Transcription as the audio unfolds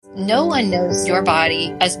No one knows your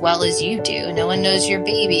body as well as you do. No one knows your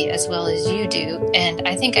baby as well as you do. And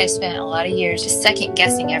I think I spent a lot of years just second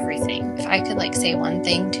guessing everything. If I could say one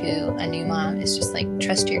thing to a new mom, it's just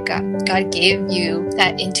trust your gut. God gave you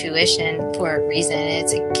that intuition for a reason.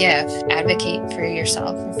 It's a gift. Advocate for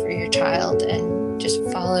yourself and for your child and just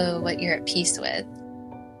follow what you're at peace with.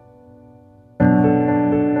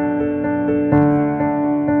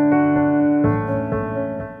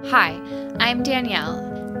 Hi, I'm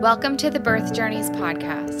Danielle. Welcome to the Birth Journeys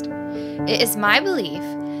podcast. It is my belief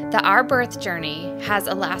that our birth journey has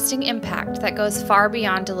a lasting impact that goes far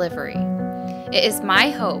beyond delivery. It is my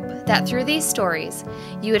hope that through these stories,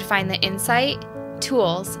 you would find the insight,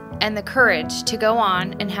 tools, and the courage to go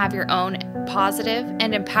on and have your own positive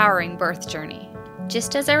and empowering birth journey.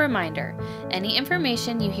 Just as a reminder, any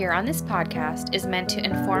information you hear on this podcast is meant to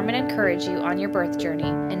inform and encourage you on your birth journey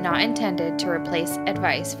and not intended to replace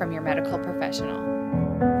advice from your medical professional.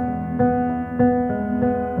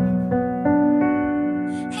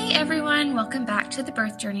 Hey everyone, welcome back to the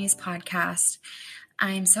Birth Journeys podcast.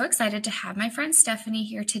 I'm so excited to have my friend Stephanie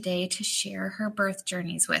here today to share her birth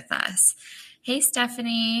journeys with us. Hey,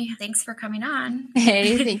 Stephanie. Thanks for coming on.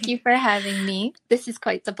 Hey, thank you for having me. This is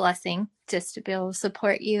quite the blessing just to be able to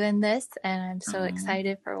support you in this. And I'm so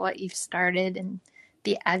excited for what you've started and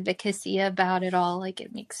the advocacy about it all.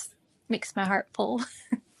 It makes my heart full.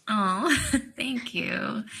 Oh, thank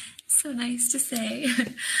you. So nice to say.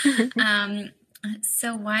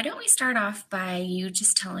 So why don't we start off by you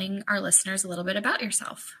just telling our listeners a little bit about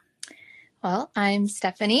yourself? Well, I'm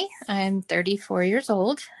Stephanie. I'm 34 years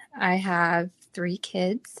old. I have 3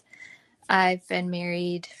 kids. I've been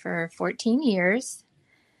married for 14 years.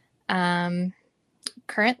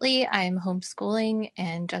 Currently, I'm homeschooling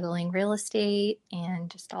and juggling real estate and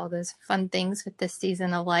just all those fun things with this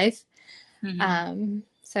season of life. Mm-hmm.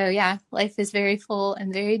 So yeah, life is very full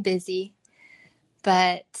and very busy,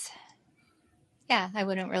 but yeah, I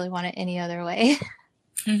wouldn't really want it any other way.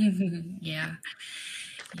 Yeah,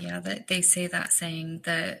 that they say that saying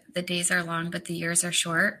that the days are long, but the years are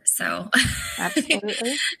short. So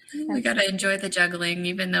Absolutely. We got to enjoy the juggling,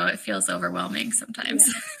 even though it feels overwhelming sometimes.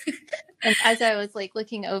 Yeah. And as I was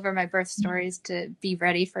looking over my birth stories to be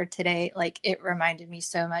ready for today, it reminded me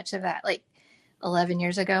so much of that. 11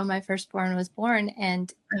 years ago, my firstborn was born,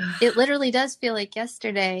 and it literally does feel like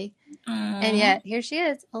yesterday. Aww. And yet here she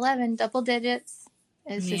is, 11, double digits.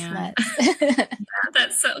 It's just nuts. Yeah,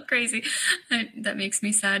 that's so crazy. That makes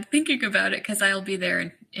me sad thinking about it because I'll be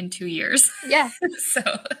there in 2 years. Yeah. So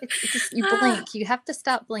it's just, you blink. You have to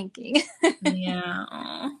stop blinking.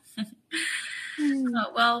 Yeah.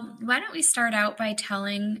 Well, why don't we start out by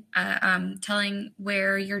telling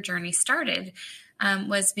where your journey started?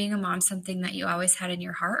 Was being a mom something that you always had in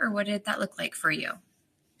your heart, or what did that look like for you?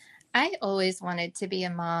 I always wanted to be a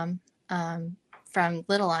mom from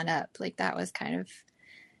little on up. That was kind of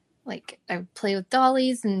I would play with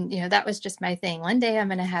dollies and, that was just my thing. One day I'm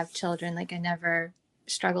going to have children. I never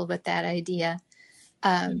struggled with that idea.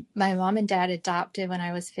 My mom and dad adopted when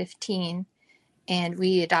I was 15, and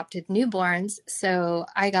we adopted newborns. So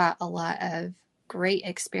I got a lot of great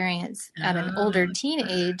experience at an older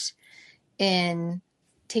teenage in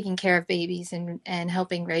taking care of babies and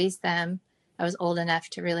helping raise them. I was old enough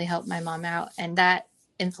to really help my mom out. And that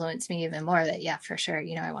influenced me even more that, yeah, for sure,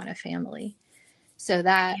 I want a family. So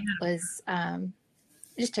that was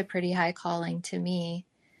just a pretty high calling to me.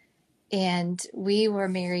 And we were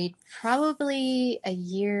married probably a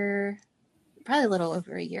little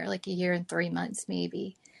over a year, a year and 3 months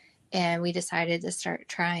maybe. And we decided to start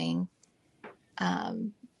trying.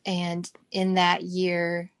 And in that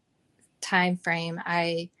year time frame,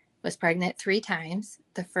 I was pregnant 3 times.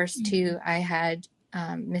 The first 2 I had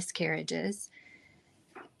miscarriages.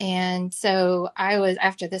 And so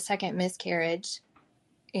after the second miscarriage,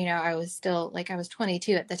 I was still I was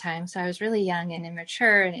 22 at the time. So I was really young and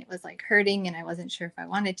immature, and it was hurting, and I wasn't sure if I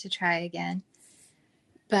wanted to try again.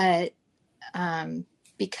 But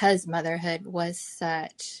because motherhood was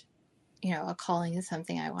such, a calling and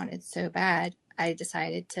something I wanted so bad, I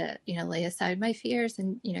decided to, lay aside my fears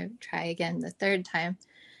and, try again the 3rd time.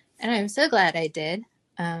 And I'm so glad I did.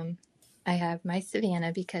 I have my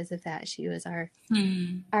Savannah because of that. She was our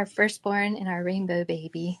firstborn and our rainbow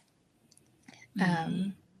baby.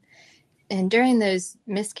 And during those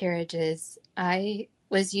miscarriages, I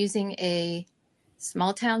was using a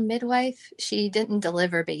small town midwife. She didn't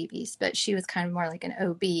deliver babies, but she was kind of more like an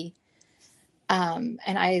OB. And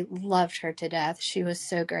I loved her to death. She was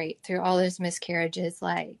so great through all those miscarriages,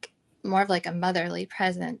 more of a motherly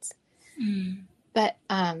presence. But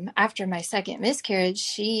after my second miscarriage,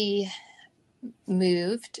 she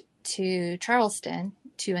moved to Charleston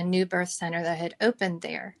to a new birth center that had opened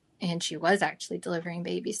there. And she was actually delivering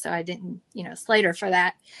babies. So I didn't, slight her for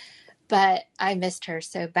that. But I missed her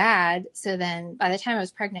so bad. So then by the time I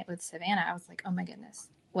was pregnant with Savannah, I was like, oh my goodness,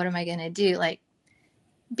 what am I going to do? Like,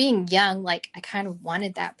 being young, like I kind of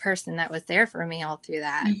wanted that person that was there for me all through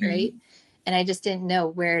that. Right. And I just didn't know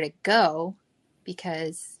where to go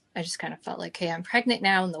because I just kind of felt like, hey, I'm pregnant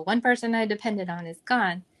now. And the one person I depended on is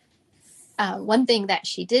gone. One thing that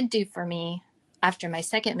she did do for me after my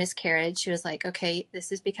second miscarriage, she was like, okay,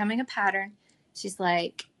 this is becoming a pattern. She's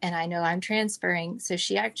like, and I know I'm transferring. So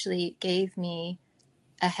she actually gave me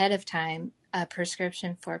ahead of time a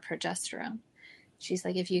prescription for progesterone. She's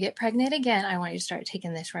like, if you get pregnant again, I want you to start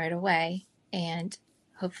taking this right away. And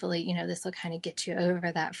hopefully, this will kind of get you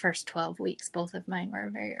over that first 12 weeks. Both of mine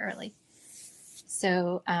were very early.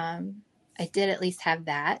 So I did at least have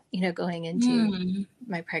that, going into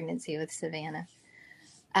my pregnancy with Savannah.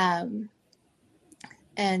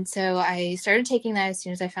 And so I started taking that as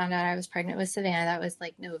soon as I found out I was pregnant with Savannah. That was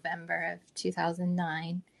like November of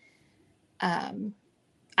 2009.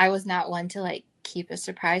 I was not one to like keep a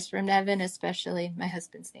surprise from Nevin, especially my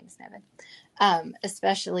husband's name's Nevin,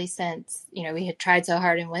 especially since, we had tried so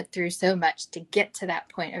hard and went through so much to get to that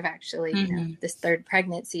point of actually, this third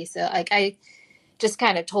pregnancy. So like, I just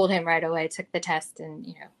kind of told him right away, took the test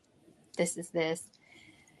and, this is this.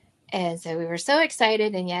 And so we were so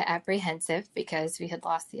excited and yet apprehensive because we had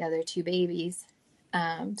lost the other two babies.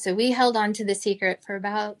 So we held on to the secret for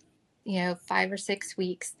about, 5 or 6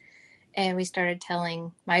 weeks. And we started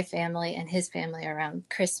telling my family and his family around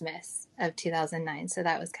Christmas of 2009. So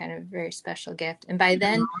that was kind of a very special gift. And by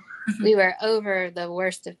then we were over the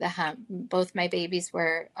worst of the hump. Both my babies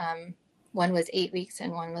were, one was 8 weeks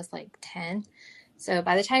and one was like 10. So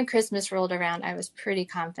by the time Christmas rolled around, I was pretty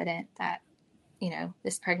confident that,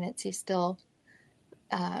 this pregnancy is still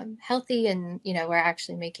healthy and, we're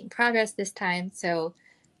actually making progress this time. So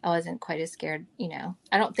I wasn't quite as scared,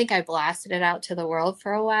 I don't think I blasted it out to the world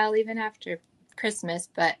for a while, even after Christmas,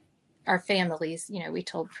 but our families, we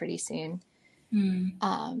told pretty soon.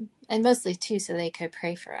 And mostly too, so they could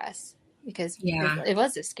pray for us because it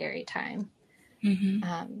was a scary time.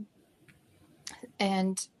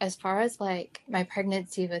 And as far as like my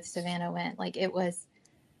pregnancy with Savannah went, like it was,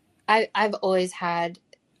 I've always had,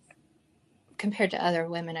 compared to other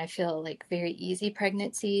women, I feel like very easy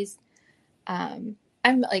pregnancies.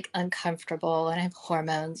 I'm like uncomfortable and I have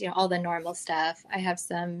hormones, all the normal stuff. I have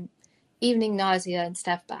some evening nausea and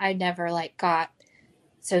stuff, but I never like got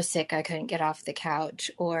so sick I couldn't get off the couch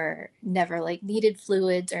or never like needed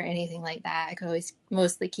fluids or anything like that. I could always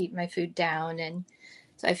mostly keep my food down. And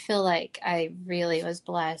so I feel like I really was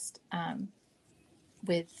blessed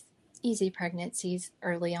with easy pregnancies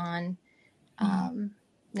early on.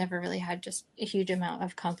 Never really had just a huge amount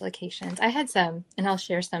of complications. I had some, and I'll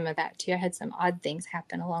share some of that too. I had some odd things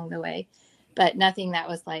happen along the way, but nothing that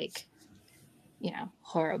was like,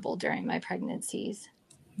 horrible during my pregnancies.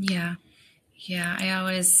 Yeah. Yeah. I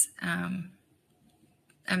always,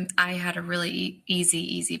 I had a really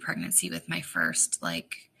easy pregnancy with my first,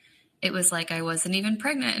 like, it was like I wasn't even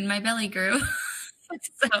pregnant and my belly grew.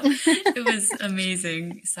 So it was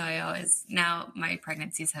amazing. So now my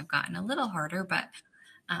pregnancies have gotten a little harder, but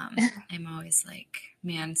I'm always like,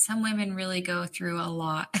 man, some women really go through a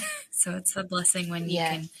lot. So it's a blessing when you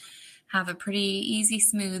can have a pretty easy,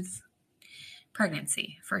 smooth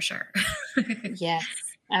pregnancy for sure. Yes,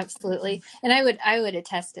 absolutely. And I would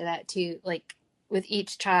attest to that too. Like with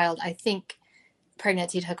each child, I think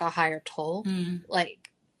pregnancy took a higher toll. Like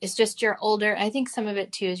it's just you're older. I think some of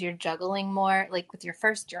it too is you're juggling more. Like with your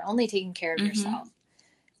first, you're only taking care of yourself.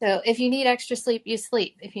 So if you need extra sleep, you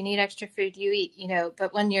sleep. If you need extra food, you eat,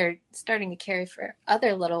 but when you're starting to care for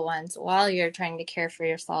other little ones while you're trying to care for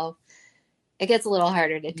yourself, it gets a little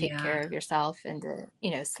harder to take care of yourself and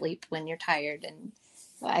to, sleep when you're tired. And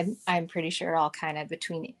I'm pretty sure all kind of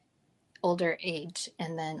between older age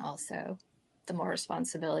and then also the more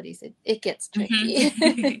responsibilities, it gets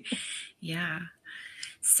tricky. Yeah.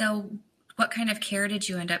 So what kind of care did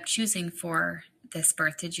you end up choosing for this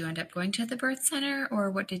birth? Did you end up going to the birth center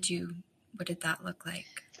or what did that look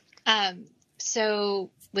like?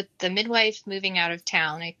 So with the midwife moving out of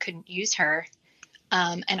town, I couldn't use her.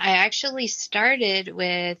 And I actually started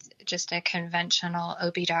with just a conventional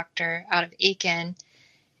OB doctor out of Aiken.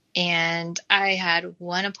 And I had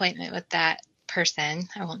one appointment with that person.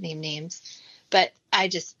 I won't name names, but I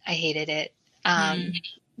hated it.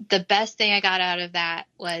 The best thing I got out of that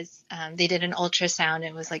was they did an ultrasound.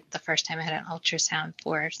 It was like the first time I had an ultrasound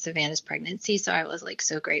for Savannah's pregnancy. So I was like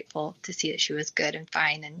so grateful to see that she was good and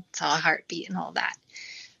fine and saw a heartbeat and all that.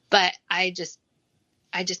 But I just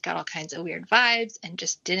I just got all kinds of weird vibes and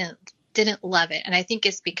just didn't love it. And I think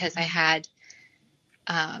it's because I had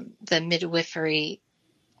the midwifery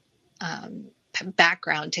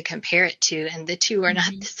background to compare it to, and the two are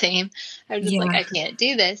not the same. I was just like, I can't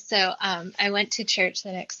do this. So I went to church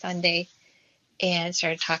the next Sunday and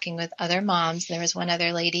started talking with other moms. There was one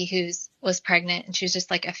other lady who was pregnant, and she was just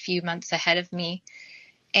like a few months ahead of me.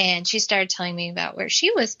 And she started telling me about where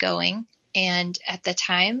she was going. And at the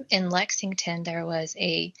time in Lexington, there was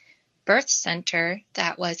a birth center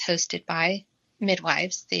that was hosted by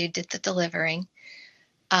midwives. They did the delivering.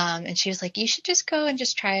 And she was like, you should just go and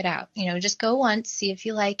just try it out. You know, just go once, see if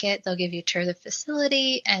you like it. They'll give you a tour of the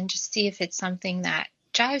facility and just see if it's something that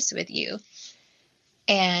jives with you.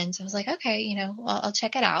 And I was like, okay, you know, well, I'll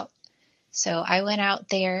check it out. So I went out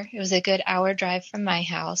there. It was a good hour drive from my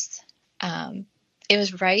house. It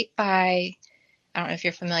was right by, I don't know if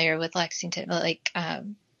you're familiar with Lexington, but like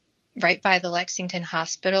right by the Lexington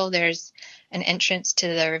Hospital, there's an entrance to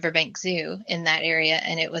the Riverbank Zoo in that area.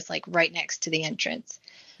 And it was like right next to the entrance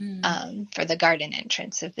for the garden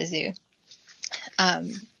entrance of the zoo.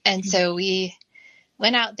 And so we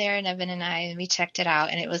went out there, and Evan and I, and we checked it out,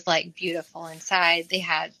 and it was like beautiful inside. They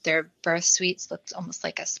had their birth suites, looked almost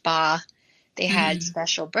like a spa. They had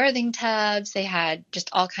special birthing tubs. They had just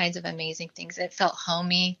all kinds of amazing things. It felt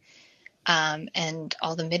homey. And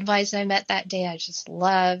all the midwives I met that day, I just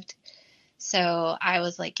loved. So I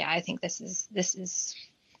was like, yeah, I think this is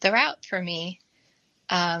the route for me.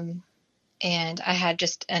 And I had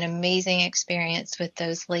just an amazing experience with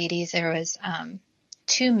those ladies. There was,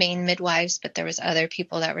 2 main midwives, but there was other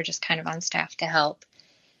people that were just kind of on staff to help.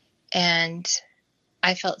 And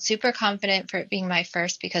I felt super confident for it being my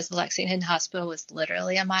first because the Lexington Hospital was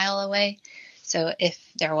literally a mile away. So if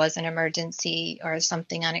there was an emergency or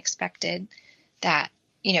something unexpected, that,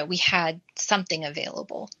 you know, we had something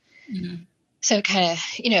available. So kind of,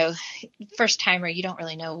 you know, first timer, you don't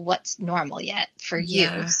really know what's normal yet for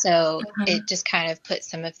you. So it just kind of put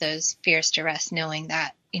some of those fears to rest, knowing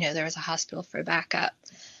that, you know, there was a hospital for backup.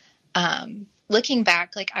 Looking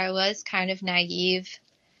back, like I was kind of naive.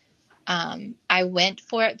 I went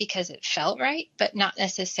for it because it felt right, but not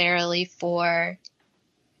necessarily for,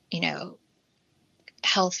 you know,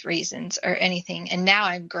 health reasons or anything. And now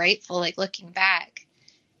I'm grateful, like looking back,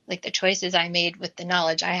 like the choices I made with the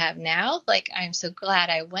knowledge I have now, like I'm so glad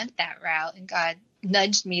I went that route and God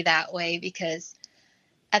nudged me that way, because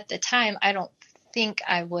at the time, I don't think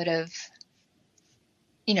I would have,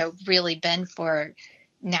 you know, really been for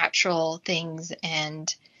natural things.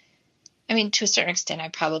 And I mean, to a certain extent, I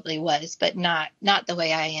probably was, but not the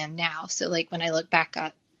way I am now. So like when I look back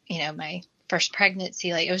at, you know, my first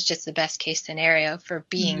pregnancy, like it was just the best case scenario for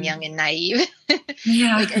being young and naive.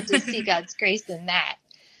 Like I just see God's grace in that.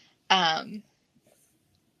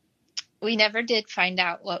 We never did find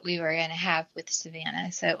out what we were going to have with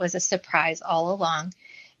Savannah. So it was a surprise all along.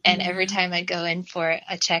 And every time I'd go in for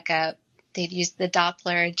a checkup, they'd use the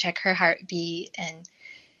Doppler and check her heartbeat. And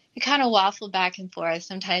we kind of waffled back and forth.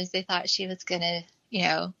 Sometimes they thought she was going to, you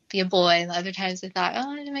know, be a boy. And other times they thought,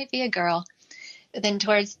 oh, it might be a girl. But then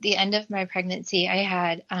towards the end of my pregnancy, I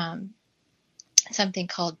had something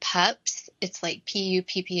called PUPPPs. It's like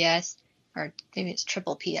PUPPPs, or maybe it's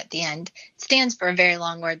triple P at the end. It stands for a very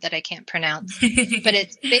long word that I can't pronounce. But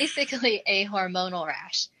it's basically a hormonal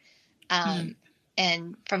rash.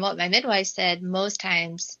 And from what my midwife said, most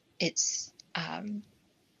times it's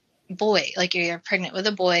boy, like you're pregnant with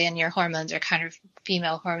a boy and your hormones are kind of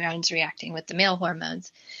female hormones reacting with the male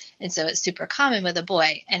hormones. And so it's super common with a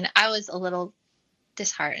boy. And I was a little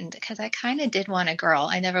disheartened because I kind of did want a girl.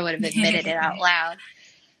 I never would have admitted it out loud.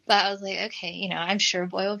 But I was like, okay, you know, I'm sure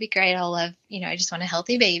boy will be great. I'll love, you know, I just want a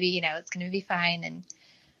healthy baby, you know, it's going to be fine.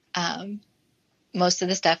 And most of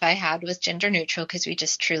the stuff I had was gender neutral because we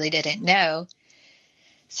just truly didn't know.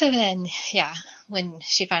 So then, yeah, when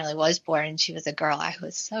she finally was born and she was a girl, I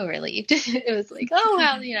was so relieved. It was like, oh,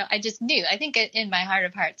 well, you know, I just knew. I think in my heart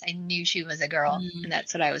of hearts, I knew she was a girl. And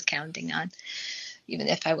that's what I was counting on, even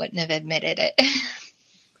if I wouldn't have admitted it.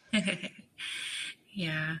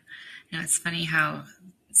 Yeah. No, it's funny how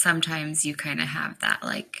sometimes you kind of have that,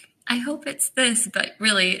 like, I hope it's this, but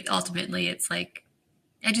really, ultimately, it's like,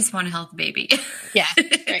 I just want a healthy baby. Yeah,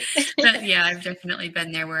 right. But yeah, I've definitely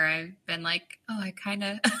been there where I've been like, oh, I kind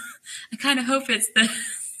of hope it's this.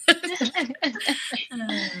 Oh,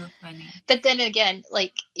 funny. But then again,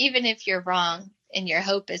 like, even if you're wrong and your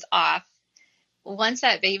hope is off, once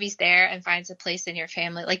that baby's there and finds a place in your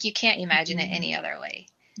family, like, you can't imagine it any other way.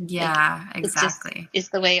 Yeah, like, exactly. It's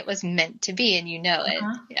the way it was meant to be, and you know it.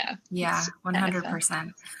 Yeah,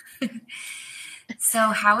 100%. So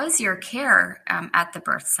how is your care at the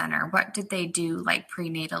birth center? What did they do like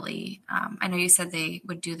prenatally? I know you said they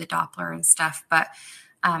would do the Doppler and stuff, but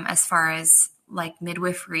as far as like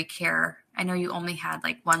midwifery care, I know you only had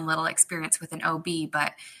like one little experience with an OB,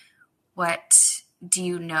 but what do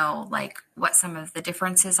you know, like what some of the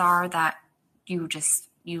differences are that you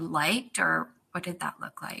liked, or what did that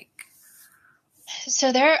look like?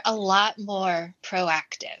 So they're a lot more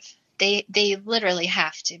proactive. They literally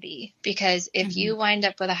have to be, because if you wind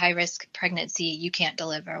up with a high risk pregnancy, you can't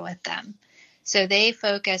deliver with them. So they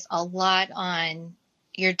focus a lot on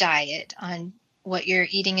your diet, on what you're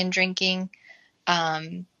eating and drinking.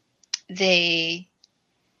 They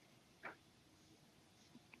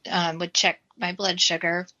would check my blood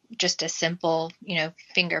sugar, just a simple,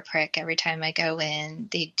 finger prick every time I go in.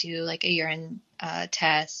 They do like a urine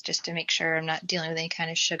test just to make sure I'm not dealing with any kind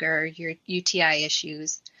of sugar or your UTI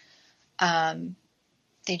issues.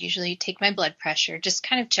 They'd usually take my blood pressure, just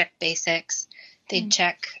kind of check basics. They'd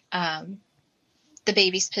check the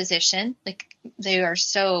baby's position. Like they are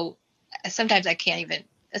so, sometimes I can't even,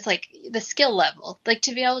 it's like the skill level, like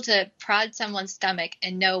to be able to prod someone's stomach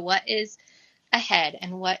and know what is a head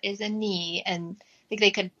and what is a knee. And like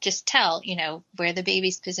they could just tell, where the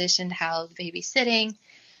baby's positioned, how the baby's sitting.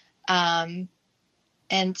 And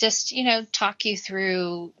just, talk you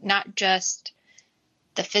through not just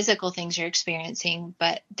the physical things you're experiencing,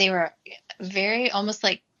 but they were very almost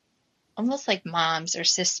like moms or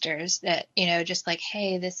sisters that, just like,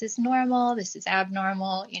 hey, this is normal, this is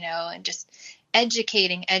abnormal, and just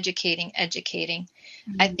educating. I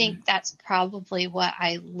think that's probably what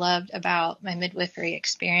I loved about my midwifery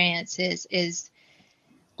experiences is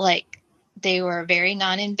like they were very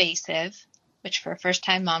non-invasive, which for a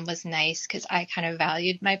first-time mom was nice because I kind of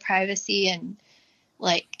valued my privacy, and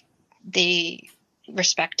like they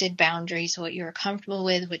respected boundaries, what you were comfortable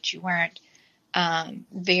with, what you weren't.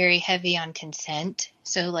 Very heavy on consent.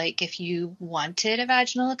 So like if you wanted a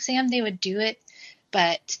vaginal exam, they would do it,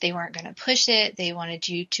 but they weren't going to push it. They wanted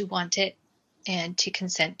you to want it and to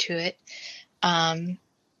consent to it.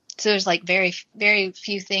 So there's like very, very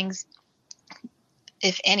few things,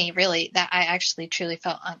 if any, really, that I actually truly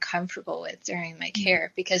felt uncomfortable with during my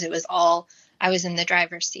care, because it was all, I was in the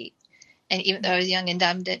driver's seat. And even though I was young and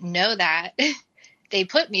dumb, didn't know that, they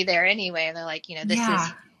put me there anyway. And they're like,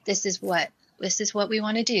 this is what we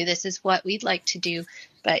want to do. This is what we'd like to do,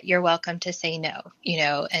 but you're welcome to say no,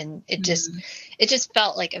 and it just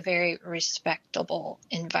felt like a very respectable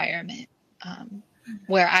environment,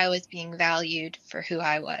 where I was being valued for who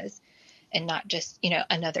I was and not just,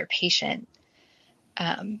 another patient.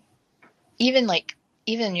 Even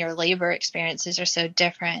your labor experiences are so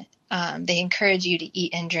different. They encourage you to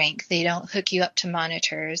eat and drink. They don't hook you up to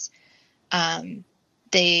monitors.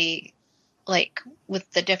 They, like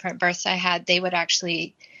with the different births I had, they would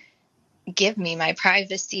actually give me my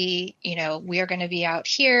privacy. We are going to be out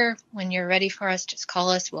here. When you're ready for us, just call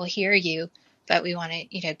us. We'll hear you, but we want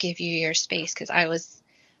to, give you your space. Cause I was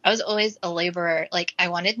always a laborer. Like I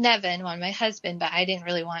wanted Nevin, wanted my husband, but I didn't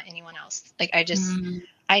really want anyone else. Like I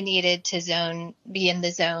needed to be in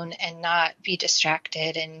the zone and not be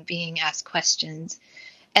distracted and being asked questions.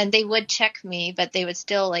 And they would check me, but they would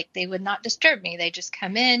still they would not disturb me. They just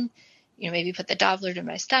come in, maybe put the Doppler to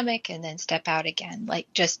my stomach and then step out again, like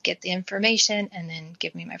just get the information and then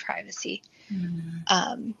give me my privacy.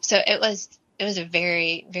 So it was a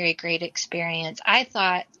very, very great experience. I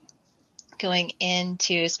thought going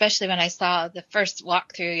into, especially when I saw the first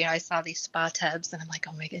walkthrough, I saw these spa tubs and I'm like,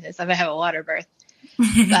 oh my goodness, I'm gonna have a water birth. But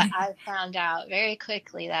I found out very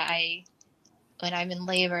quickly that when I'm in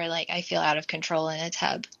labor, I feel out of control in a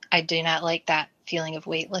tub. I do not like that feeling of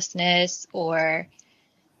weightlessness, or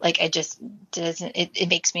it just doesn't, it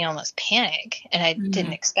makes me almost panic. And I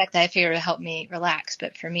didn't expect that. I figured it would help me relax,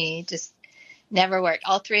 but for me, it just never worked.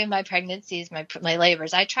 All three of my pregnancies, my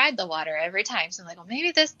labors, I tried the water every time. So I'm like, well,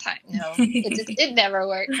 maybe this time. No, it never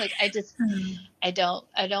worked. I just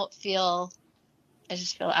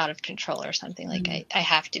feel out of control or something. I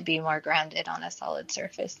have to be more grounded on a solid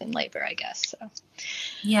surface in labor, I guess. So.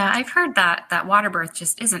 Yeah, I've heard that water birth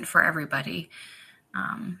just isn't for everybody.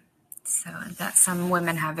 So that some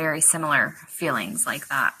women have very similar feelings like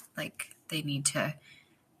that. Like they need to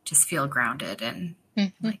just feel grounded and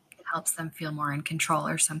it helps them feel more in control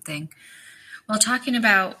or something. Well, talking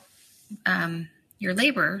about your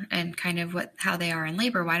labor and kind of how they are in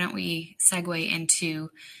labor, why don't we segue into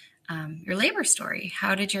your labor story?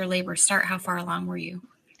 How did your labor start? How far along were you?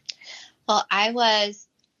 Well,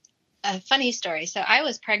 a funny story. So I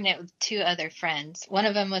was pregnant with two other friends. One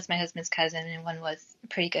of them was my husband's cousin and one was a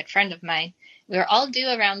pretty good friend of mine. We were all due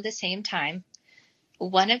around the same time.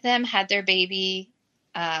 one of them had their baby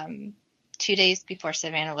 2 days before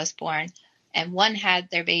Savannah was born, and one had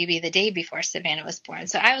their baby the day before Savannah was born.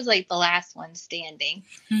 So I was like the last one standing.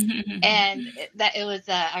 And it was,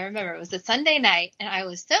 I remember it was a Sunday night, and I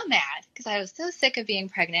was so mad because I was so sick of being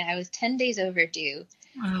pregnant. I was 10 days overdue.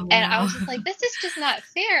 Oh, wow. And I was just like, this is just not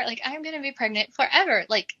fair. Like, I'm going to be pregnant forever.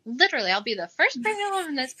 Like, literally, I'll be the first pregnant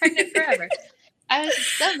woman that's pregnant forever. I was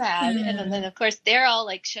just so mad. And then, of course, they're all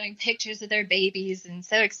like showing pictures of their babies and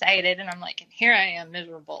so excited. And I'm like, and here I am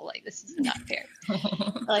miserable. Like, this is not fair.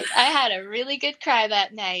 Like, I had a really good cry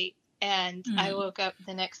that night. And I woke up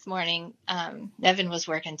the next morning. Nevin was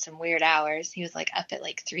working some weird hours. He was like up at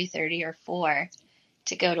like 3:30 or 4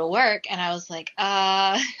 to go to work. And I was like,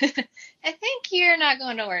 I think you're not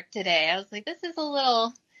going to work today. I was like, this is a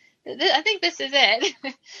little, I think this is it.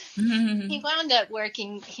 He wound up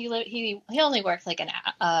working. He only worked like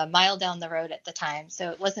a mile down the road at the time. So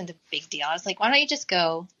it wasn't a big deal. I was like, why don't you just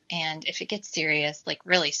go? And if it gets serious, like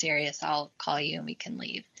really serious, I'll call you and we can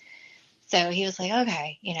leave. So he was like,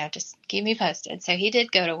 okay, just keep me posted. So he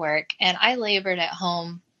did go to work, and I labored at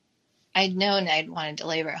home. I'd known I'd wanted to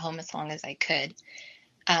labor at home as long as I could,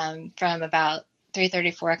 from about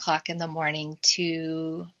 3:30, 4 o'clock in the morning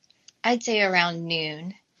to, I'd say, around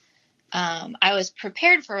noon. I was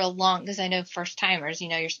prepared for because I know first timers,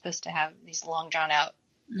 you're supposed to have these long drawn out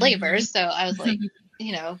labors. So I was like,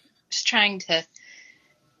 just trying to,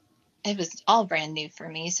 it was all brand new for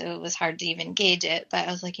me, so it was hard to even gauge it. But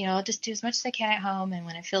I was like, I'll just do as much as I can at home. And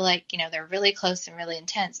when I feel like, they're really close and really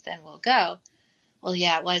intense, then we'll go. Well,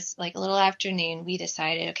 yeah, it was like a little afternoon. We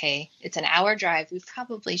decided, okay, it's an hour drive. We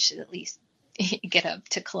probably should at least get up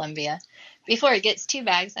to Columbia before it gets too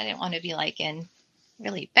bad, because I didn't want to be like in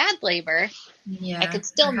really bad labor. Yeah. I could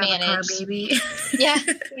still manage. A car baby. Yeah,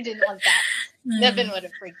 we didn't want that. Nevin would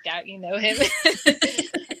have freaked out, him.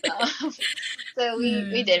 So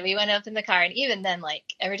we did. We went up in the car, and even then, like,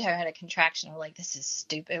 every time I had a contraction, I'm like, this is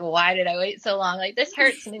stupid. Why did I wait so long? Like, this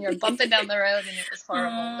hurts, and then you're bumping down the road, and it was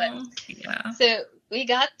horrible. But yeah. So we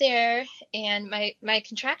got there, and my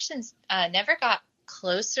contractions never got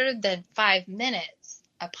closer than 5 minutes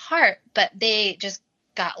apart, but they just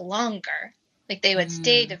got longer. Like, they would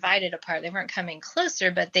stay divided apart. They weren't coming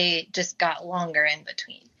closer, but they just got longer in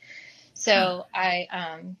between. So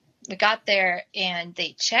we got there, and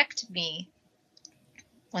they checked me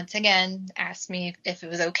once again, asked me if it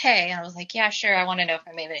was okay. And I was like, yeah, sure. I want to know if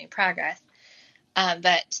I made any progress.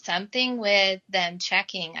 But something with them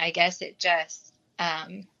checking, I guess it just,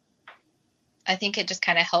 I think it just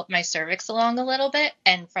kind of helped my cervix along a little bit.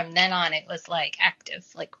 And from then on, it was like active,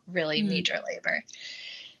 like really major labor.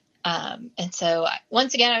 And so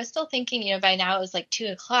once again, I was still thinking, by now it was like 2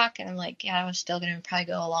 o'clock, and I'm like, yeah, I was still going to probably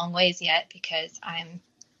go a long ways yet, because I'm,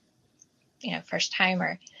 first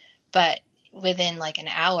timer. But within like an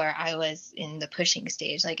hour, I was in the pushing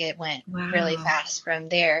stage. Like, it went really fast from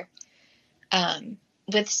there.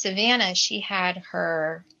 With Savannah, she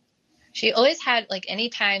always had, like,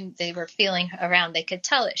 anytime they were feeling around, they could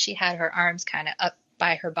tell that she had her arms kind of up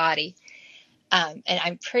by her body. And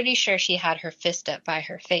I'm pretty sure she had her fist up by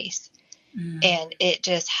her face. And it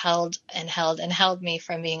just held and held and held me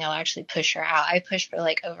from being able to actually push her out. I pushed for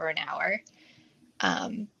like over an hour,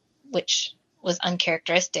 which was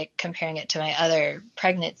uncharacteristic comparing it to my other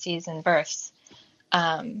pregnancies and births.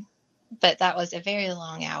 But that was a very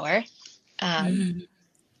long hour.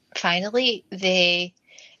 Finally, they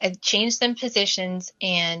had changed some positions,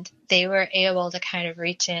 and they were able to kind of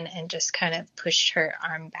reach in and just kind of push her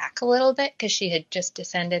arm back a little bit, because she had just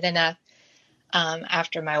descended enough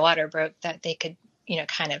after my water broke that they could,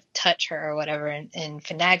 kind of touch her or whatever and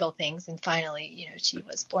finagle things. And finally, she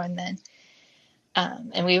was born then.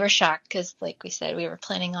 And we were shocked because, like we said, we were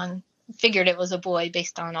figured it was a boy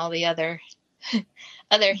based on all the other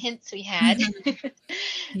hints we had.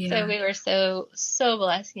 So we were so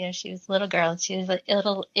blessed. She was a little girl. She was a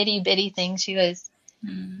little itty bitty thing. She was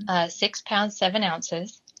 6 pounds 7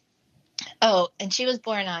 ounces. Oh, and she was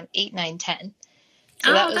born on 8/9/10.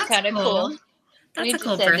 So that was kind of cool. That's a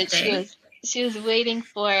cool birthday. She was waiting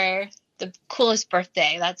for the coolest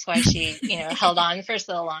birthday. That's why she, held on for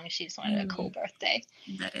so long. She just wanted a cool birthday.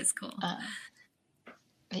 That is cool.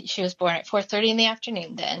 She was born at 4:30 in the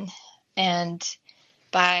afternoon then. And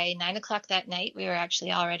by 9 o'clock that night, we were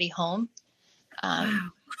actually already home.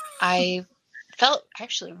 I felt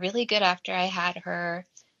actually really good after I had her.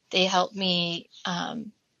 They helped me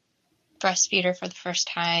breastfeed her for the first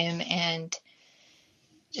time, and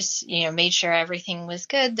just, made sure everything was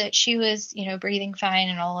good, that she was, breathing fine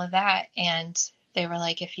and all of that. And they were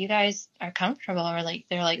like, if you guys are comfortable,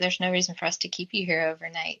 they're like, there's no reason for us to keep you here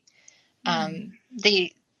overnight.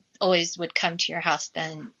 always would come to your house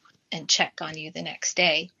then and check on you the next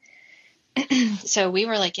day. So we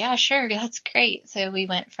were like, yeah, sure, that's great. So we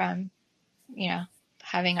went from,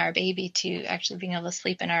 having our baby to actually being able to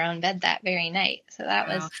sleep in our own bed that very night. So that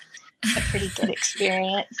Wow. was a pretty good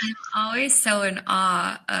experience. I'm always so in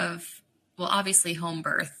awe of, well, obviously home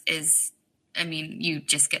birth is, I mean, you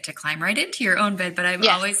just get to climb right into your own bed, but I'm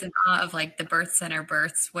always in awe of like the birth center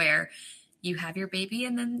births where you have your baby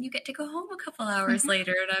and then you get to go home a couple hours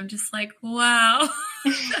later. And I'm just like, wow,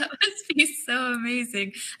 that must be so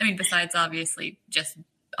amazing. I mean, besides obviously just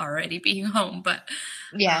already being home, but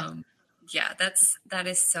that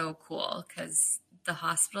is so cool, because the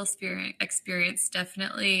hospital experience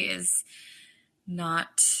definitely is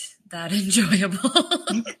not that enjoyable.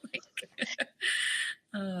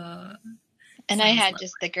 And I had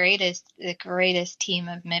just the greatest team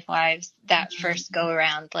of midwives that first go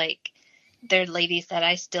around. Like, they're ladies that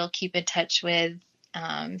I still keep in touch with,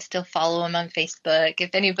 still follow them on Facebook.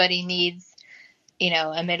 If anybody needs,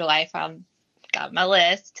 a midwife, I've got my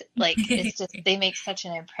list. Like, it's just, they make such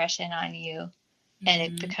an impression on you, and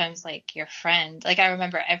it becomes like your friend. Like, I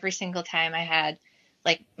remember every single time I had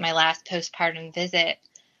like my last postpartum visit,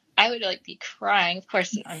 I would like be crying. Of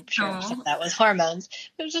course, I'm sure some of that was hormones.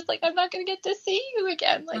 It was just like, I'm not going to get to see you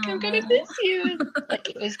again. Like, I'm going to miss you. Like,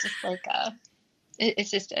 it was just like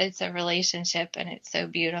it's a relationship, and it's so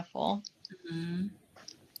beautiful. Mm-hmm.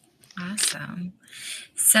 Awesome.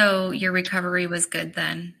 So your recovery was good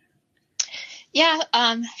then? Yeah.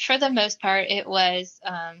 For the most part, it was,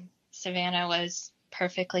 Savannah was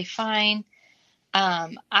perfectly fine.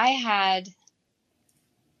 It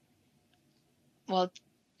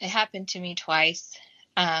happened to me twice.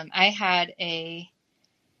 I had a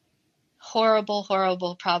horrible,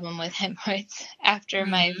 horrible problem with hemorrhoids after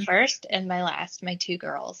my first and my two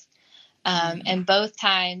girls. And both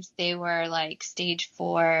times they were like stage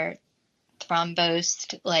 4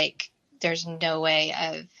 thrombosed. Like, there's no way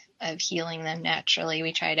of healing them naturally.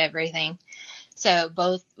 We tried everything. So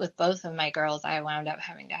with both of my girls, I wound up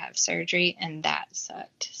having to have surgery, and that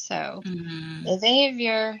sucked. So if any of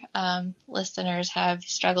your listeners have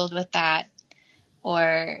struggled with that,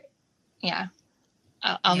 or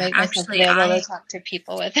I'll make myself available to talk to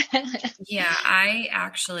people with it. Yeah, I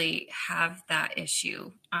actually have that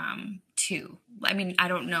issue too. I mean, I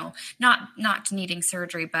don't know, not needing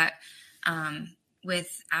surgery, but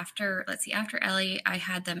after Ellie, I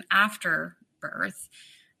had them after birth.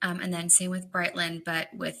 And then same with Brightland,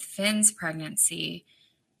 but with Finn's pregnancy,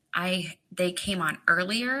 they came on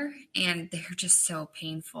earlier and they're just so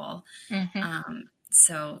painful.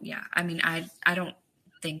 So yeah, I mean, I don't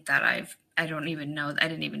think that I didn't even know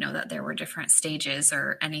that there were different stages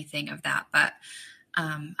or anything of that, but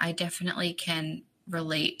I definitely can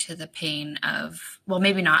relate to the pain of, well,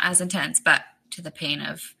 maybe not as intense, but to the pain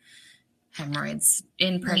of hemorrhoids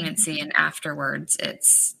in pregnancy and afterwards.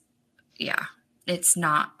 It's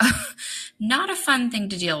not a fun thing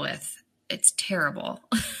to deal with. It's terrible.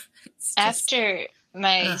 After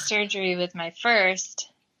my surgery with my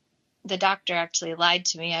first, the doctor actually lied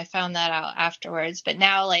to me. I found that out afterwards. But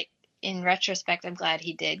now, like, in retrospect, I'm glad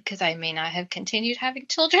he did, because I may not have continued having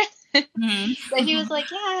children. But he was like,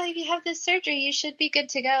 yeah, if you have this surgery, you should be good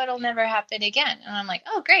to go. It'll never happen again. And I'm like,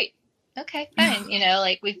 oh, great. Okay, fine.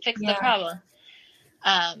 Like, we fixed the problem.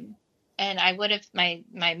 And I would have, my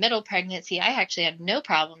middle pregnancy, I actually had no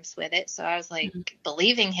problems with it. So I was like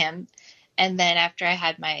believing him. And then after I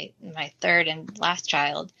had my third and last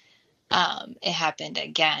child, it happened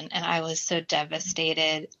again. And I was so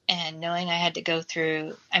devastated. And knowing I had to go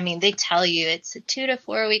through, I mean, they tell you it's a 2 to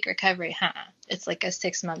 4 week recovery. It's like a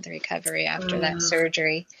 6-month recovery after that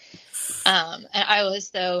surgery. And I was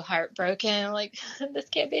so heartbroken, like, this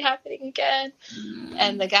can't be happening again.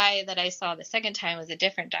 And the guy that I saw the second time was a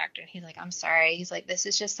different doctor. He's like, I'm sorry. He's like, this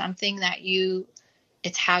is just something that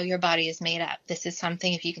it's how your body is made up. This is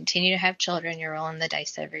something, if you continue to have children, you're rolling the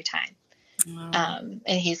dice every time. And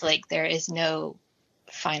he's like, there is no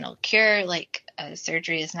final cure. Like,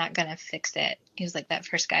 surgery is not going to fix it. He was like, that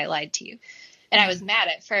first guy lied to you. And I was mad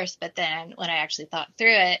at first, but then when I actually thought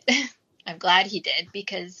through it, I'm glad he did,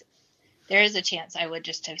 because there is a chance I would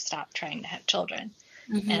just have stopped trying to have children,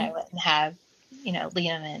 and I wouldn't have, Liam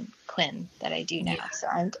and Quinn that I do now. Yeah. So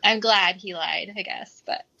I'm glad he lied, I guess,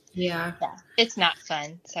 but yeah, it's not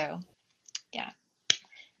fun. So yeah,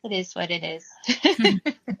 it is what it is. Yeah.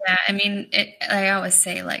 I mean, I always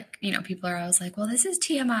say, like, people are always like, well, this is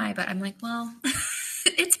TMI, but I'm like, well,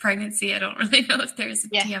 it's pregnancy. I don't really know if there's a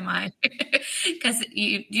TMI, because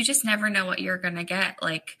you just never know what you're going to get.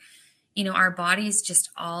 Like, our bodies just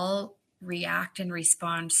all react and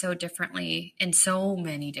respond so differently in so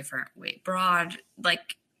many different ways, broad,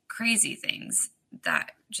 like crazy things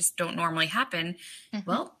that just don't normally happen. Mm-hmm.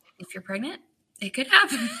 Well, if you're pregnant, it could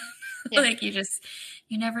happen. Yeah. Like you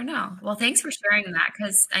never know. Well, thanks for sharing that,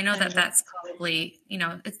 because I know that that's probably, you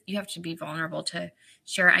have to be vulnerable to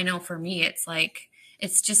share. I know for me, it's like,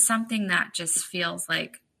 it's just something that just feels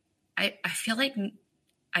like, I feel like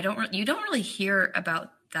you don't really hear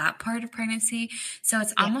about that part of pregnancy. So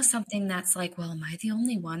it's almost something that's like, well, am I the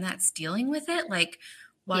only one that's dealing with it? Like,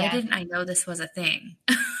 why didn't I know this was a thing?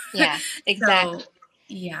 Yeah, exactly. So,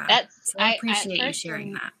 yeah. So I appreciate you first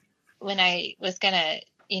sharing that. When I was going to,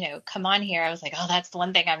 come on here, I was like, oh, that's the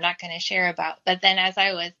one thing I'm not going to share about. But then as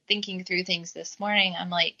I was thinking through things this morning, I'm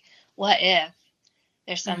like, what if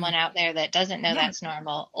there's someone out there that doesn't know that's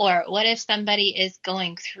normal? Or what if somebody is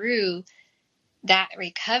going through that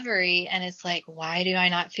recovery and it's like, why do I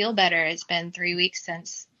not feel better? It's been 3 weeks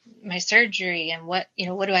since my surgery, and what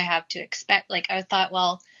do I have to expect? Like, I thought,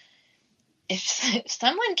 well, if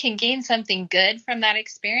someone can gain something good from that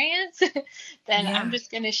experience, then I'm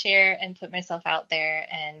just going to share and put myself out there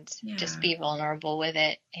and just be vulnerable with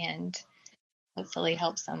it and hopefully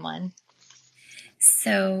help someone.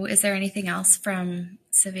 So is there anything else from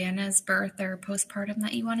Savannah's birth or postpartum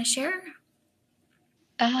that you want to share?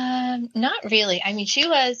 Not really. I mean, she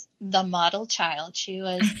was the model child. She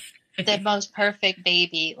was the most perfect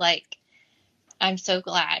baby. Like, I'm so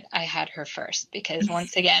glad I had her first, because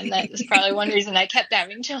once again, that was probably one reason I kept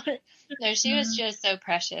having children. No, she was just so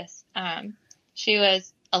precious. She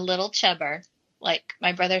was a little chubber. Like,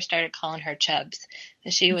 my brother started calling her Chubs.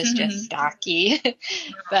 She was just stocky.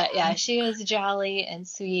 But yeah, she was jolly and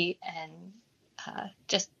sweet, and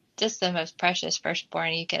just the most precious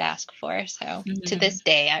firstborn you could ask for. So to this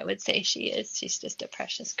day, I would say she's just a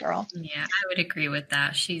precious girl. Yeah, I would agree with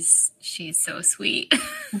that. She's so sweet.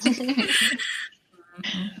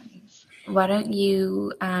 Why don't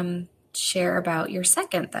you share about your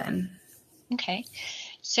second then? Okay.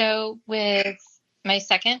 So with my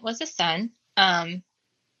second was a son.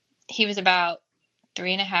 He was about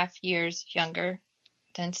 3.5 years younger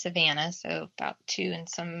than Savannah, so about 2 and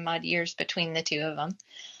some odd years between the two of them.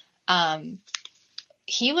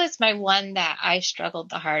 He was my one that I struggled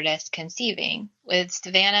the hardest conceiving. With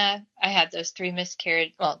Savannah, I had those 3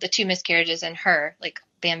 miscarriages, well, the 2 miscarriages in her, like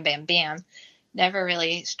bam, bam, bam. Never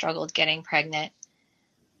really struggled getting pregnant.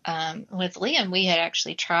 With Liam, we had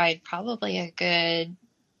actually tried probably a good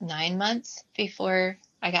 9 months before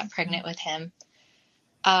I got pregnant with him.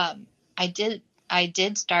 I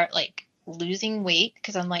did start like losing weight,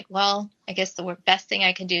 because I'm like, well, I guess the best thing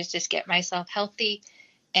I can do is just get myself healthy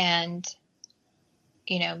and,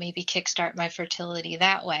 maybe kickstart my fertility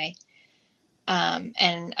that way.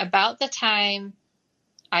 And about the time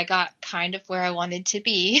I got kind of where I wanted to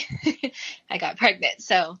be, I got pregnant.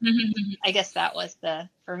 So I guess that was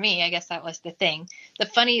for me, I guess that was the thing. The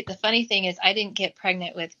funny thing is, I didn't get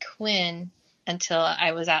pregnant with Quinn until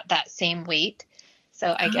I was at that same weight.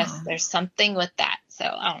 So I guess there's something with that. So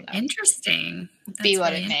I don't know. Interesting. That's be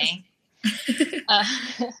what it may.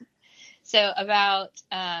 So about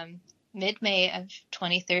mid-May of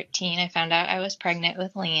 2013, I found out I was pregnant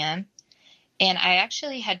with Liam. And I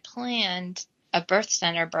actually had planned a birth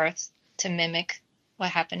center birth to mimic what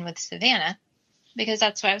happened with Savannah, because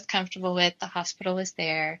that's what I was comfortable with. The hospital was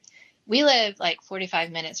there. We live like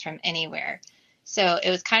 45 minutes from anywhere. So it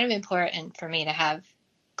was kind of important for me to have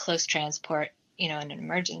close transport, in an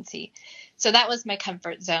emergency. So that was my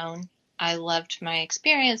comfort zone. I loved my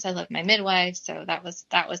experience. I loved my midwife. So that was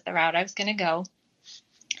the route I was going to go.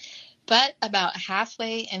 But about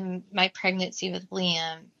halfway in my pregnancy with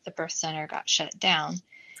Liam, the birth center got shut down.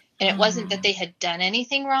 And it wasn't that they had done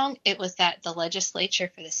anything wrong. It was that the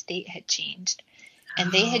legislature for the state had changed.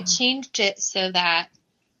 And they had changed it so that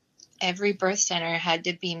every birth center had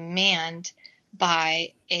to be manned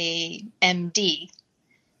by a MD.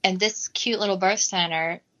 And this cute little birth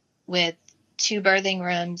center with 2 birthing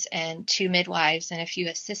rooms and 2 midwives and a few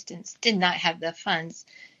assistants did not have the funds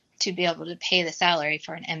to be able to pay the salary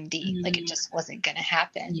for an MD. Like, it just wasn't going to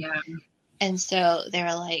happen. Yeah. And so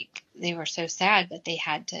they were so sad, but they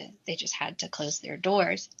just had to close their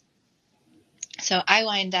doors. So I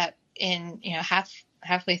wind up in,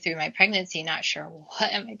 halfway through my pregnancy, not sure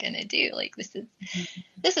what am I going to do? Like, this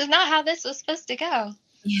is not how this was supposed to go.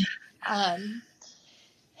 Yeah.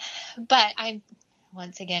 But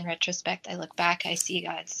once again, retrospect, I look back, I see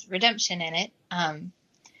God's redemption in it.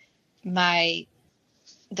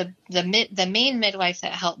 The main midwife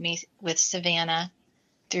that helped me with Savannah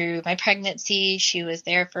through my pregnancy, she was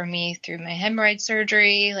there for me through my hemorrhoid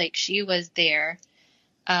surgery. Like, she was there.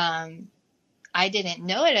 I didn't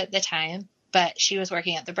know it at the time, but she was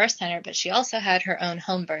working at the birth center, but she also had her own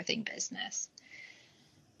home birthing business.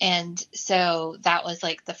 And so that was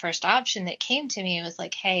like the first option that came to me. It was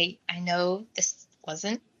like, hey, I know this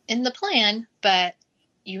wasn't in the plan, but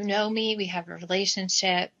you know me, we have a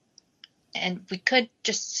relationship, and we could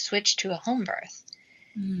just switch to a home birth.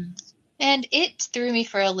 Mm. And it threw me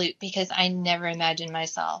for a loop because I never imagined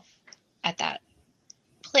myself at that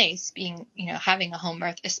place being, having a home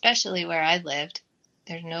birth, especially where I lived.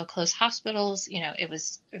 There's no close hospitals. It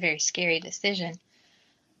was a very scary decision.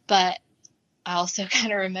 But I also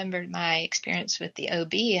kind of remembered my experience with the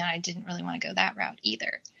OB, and I didn't really want to go that route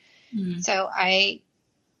either. Mm. So I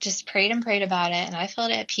just prayed and prayed about it, and I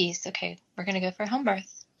felt at peace. Okay, we're going to go for a home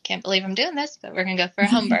birth. Can't believe I'm doing this, but we're going to go for a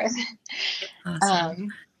home birth. Awesome.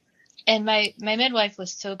 And my midwife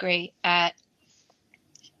was so great at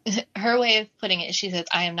her way of putting it. She says,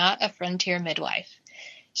 I am not a frontier midwife.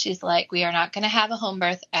 She's like, we are not going to have a home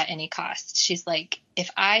birth at any cost. She's like, if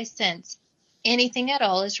I sense anything at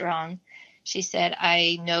all is wrong, she said,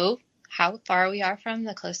 I know how far we are from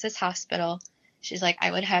the closest hospital. She's like, I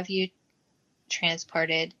would have you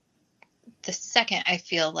transported the second I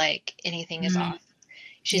feel like anything is off.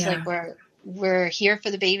 She's like, we're here for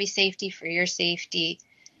the baby's safety, for your safety.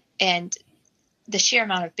 And the sheer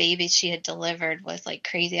amount of babies she had delivered was like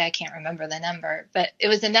crazy. I can't remember the number, but it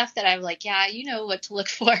was enough that I was like, yeah, you know what to look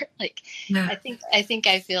for. Like, I think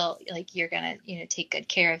I feel like you're going to, take good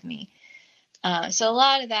care of me. So a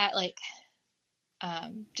lot of that, like,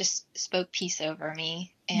 just spoke peace over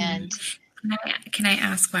me. And can I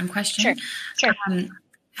ask one question? Sure.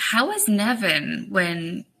 How was Nevin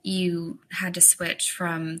when you had to switch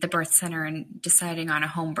from the birth center and deciding on a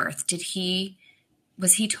home birth?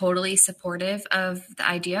 Was he totally supportive of the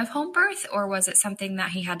idea of home birth, or was it something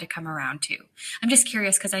that he had to come around to? I'm just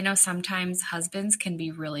curious because I know sometimes husbands can be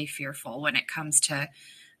really fearful when it comes to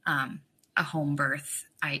a home birth,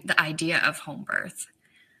 the idea of home birth.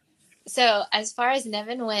 So as far as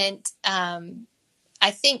Nevin went, I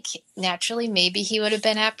think naturally maybe he would have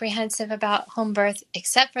been apprehensive about home birth,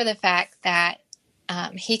 except for the fact that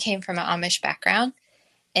he came from an Amish background.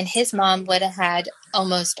 And his mom would have had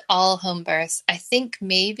almost all home births. I think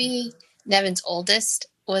maybe Nevin's oldest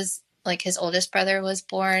was, like, his oldest brother was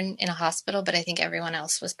born in a hospital, but I think everyone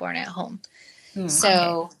else was born at home.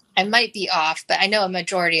 So okay. I might be off, but I know a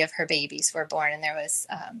majority of her babies were born, and there was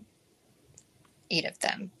 8 of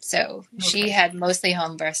them. So she had mostly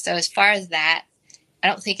home births. So as far as that, I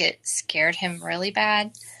don't think it scared him really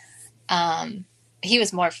bad. He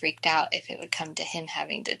was more freaked out if it would come to him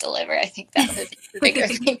having to deliver. I think that was the bigger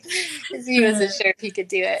thing, because he wasn't sure if he could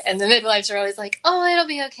do it. And the midwives are always like, oh, it'll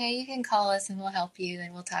be okay. You can call us and we'll help you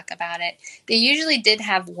and we'll talk about it. They usually did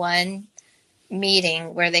have one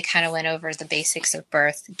meeting where they kind of went over the basics of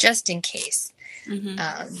birth just in case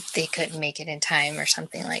they couldn't make it in time or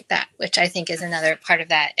something like that, which I think is another part of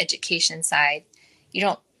that education side. You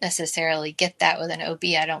don't necessarily get that with an OB,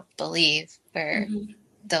 I don't believe, where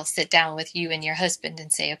they'll sit down with you and your husband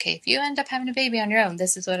and say, okay, if you end up having a baby on your own,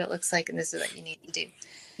 this is what it looks like and this is what you need to do.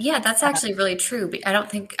 Yeah, that's actually really true. I don't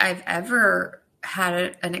think I've ever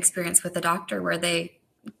had an experience with a doctor where they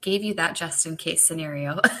gave you that just in case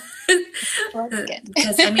scenario. Well, that's good.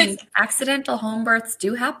 Because, I mean, accidental home births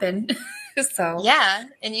do happen. So yeah,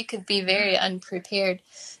 and you could be very unprepared.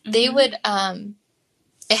 They would,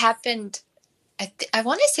 it happened, I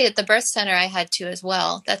want to say at the birth center I had to as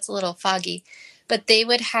well. That's a little foggy. But they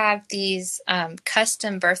would have these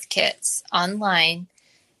custom birth kits online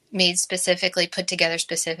made specifically, put together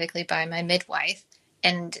specifically by my midwife.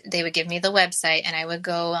 And they would give me the website and I would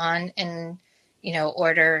go on and,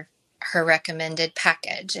 order her recommended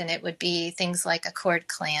package. And it would be things like a cord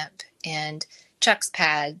clamp and Chuck's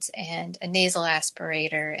pads and a nasal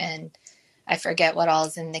aspirator. And I forget what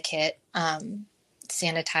all's in the kit.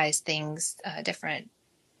 Sanitized things, different.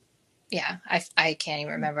 Yeah, I can't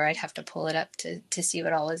even remember. I'd have to pull it up to see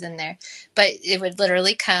what all was in there. But it would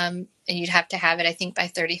literally come, and you'd have to have it, I think, by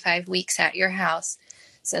 35 weeks at your house,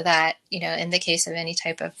 so that, in the case of any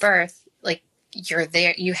type of birth, like, you're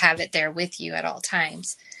there, you have it there with you at all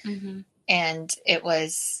times. And it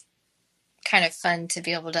was kind of fun to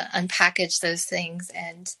be able to unpackage those things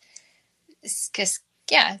and just,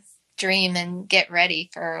 dream and get ready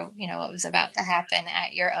for, what was about to happen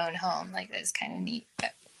at your own home. Like, that was kind of neat.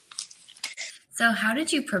 But so how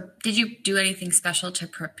did you do anything special to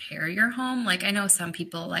prepare your home? Like, I know some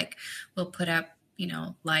people will put up,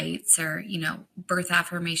 lights or, birth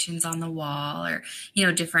affirmations on the wall or,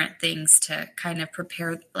 different things to kind of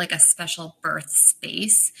prepare like a special birth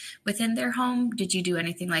space within their home. Did you do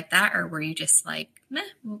anything like that? Or were you just like, meh,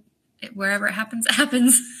 wherever it happens, it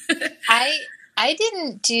happens? I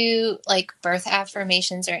didn't do like birth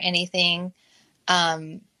affirmations or anything.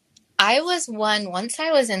 once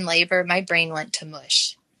I was in labor, my brain went to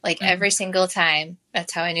mush, like every single time.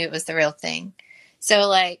 That's how I knew it was the real thing. So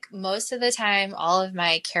like most of the time, all of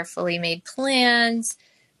my carefully made plans,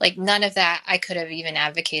 like none of that I could have even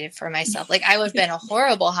advocated for myself. Like I would have been a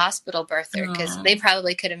horrible hospital birther because they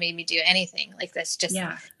probably could have made me do anything. Like that's just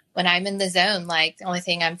when I'm in the zone, like the only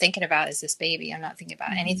thing I'm thinking about is this baby. I'm not thinking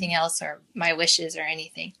about anything else or my wishes or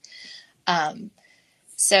anything.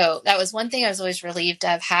 So that was one thing I was always relieved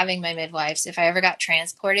of, having my midwives. If I ever got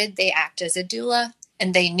transported, they act as a doula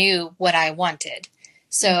and they knew what I wanted.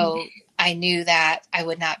 So I knew that I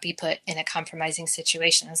would not be put in a compromising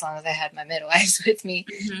situation as long as I had my midwives with me.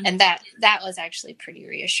 And that was actually pretty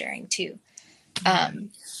reassuring too.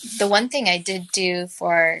 The one thing I did do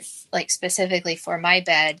for like specifically for my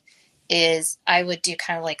bed is I would do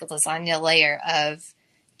kind of like a lasagna layer of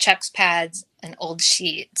Chuck's pads and old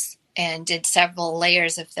sheets, and did several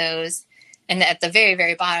layers of those. And at the very,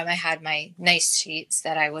 very bottom, I had my nice sheets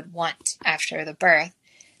that I would want after the birth,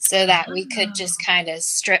 so that we could just kind of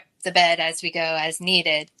strip the bed as we go as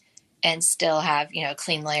needed and still have, you know, a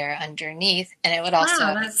clean layer underneath. And it would also...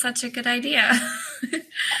 Wow, that's such a good idea.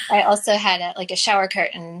 I also had like a shower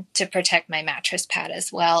curtain to protect my mattress pad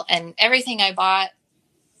as well. And everything I bought,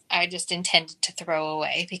 I just intended to throw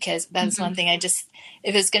away, because that's one thing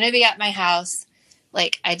if it's going to be at my house,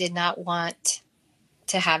 like I did not want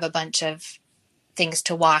to have a bunch of things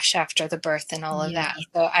to wash after the birth and all of that.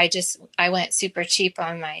 So I went super cheap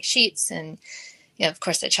on my sheets, and, you know, of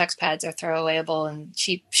course the Chuck's pads are throwawayable, and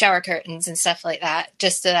cheap shower curtains and stuff like that,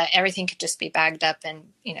 just so that everything could just be bagged up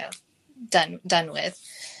and, you know, done with.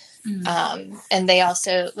 And they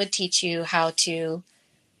also would teach you how to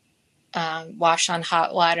wash on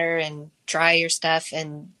hot water and dry your stuff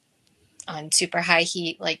and on super high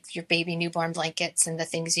heat, like your baby newborn blankets and the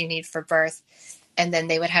things you need for birth. And then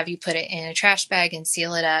they would have you put it in a trash bag and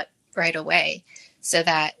seal it up right away, so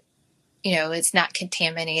that, you know, it's not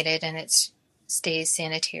contaminated and it stays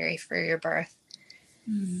sanitary for your birth.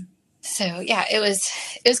 So yeah, it was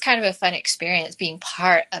kind of a fun experience. Being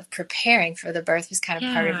part of preparing for the birth was kind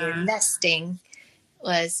of part of your nesting,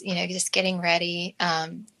 was, you know, just getting ready.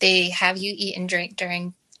 They have you eat and drink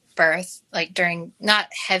during birth, like during, not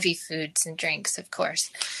heavy foods and drinks, of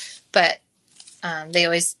course, but they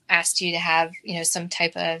always asked you to have, you know, some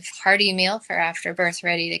type of hearty meal for after birth,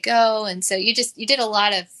 ready to go. And so you did a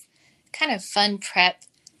lot of kind of fun prep,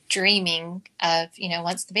 dreaming of, you know,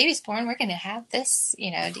 once the baby's born, we're going to have this,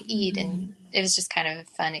 you know, to eat. And it was just kind of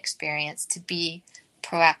a fun experience to be a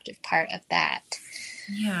proactive part of that.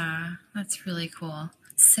 Yeah, that's really cool.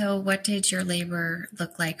 So what did your labor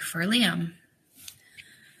look like for Liam?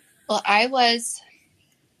 Well, I was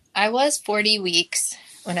 40 weeks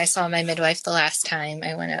when I saw my midwife the last time.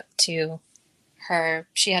 I went up to her.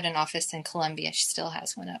 She had an office in Columbia. She still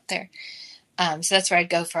has one up there. So that's where I'd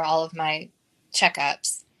go for all of my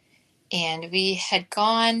checkups. And we had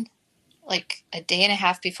gone like a day and a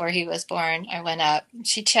half before he was born. I went up.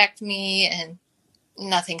 She checked me and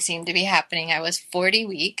nothing seemed to be happening. I was 40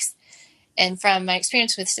 weeks. And from my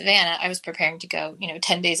experience with Savannah, I was preparing to go, you know,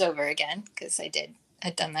 10 days over again, because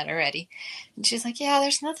I'd done that already. And she was like, yeah,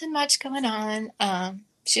 there's nothing much going on.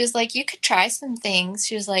 She was like, you could try some things.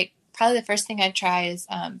 She was like, probably the first thing I'd try is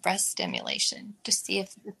breast stimulation, just see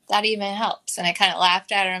if that even helps. And I kind of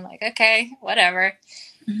laughed at her. I'm like, okay, whatever.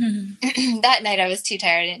 That night I was too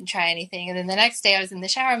tired. I didn't try anything. And then the next day I was in the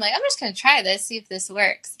shower. I'm like, I'm just going to try this, see if this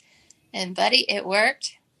works. And buddy, it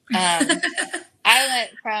worked. I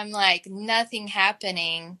went from like nothing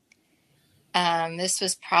happening. This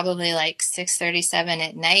was probably like 6:37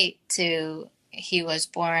 at night to he was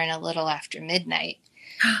born a little after midnight.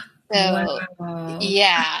 So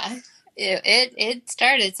yeah, it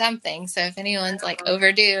started something. So if anyone's like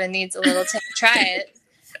overdue and needs a little tip, try it.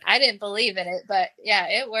 I didn't believe in it, but yeah,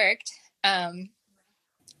 it worked. I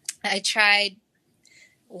tried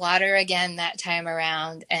water again that time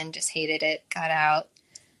around and just hated it. Got out.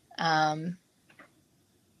 Trying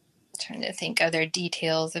to think other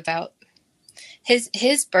details about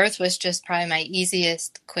his birth was just probably my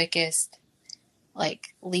easiest, quickest,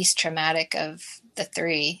 like least traumatic of the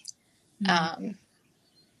three. And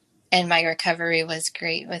my recovery was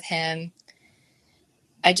great with him.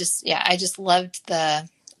 I just loved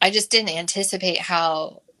I just didn't anticipate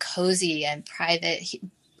how cozy and private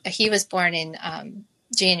he was born in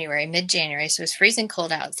mid-January, so it was freezing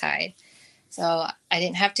cold outside. So I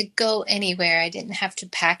didn't have to go anywhere. I didn't have to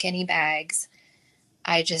pack any bags.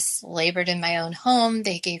 I just labored in my own home.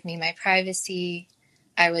 They gave me my privacy.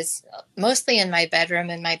 I was mostly in my bedroom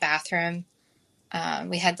and my bathroom.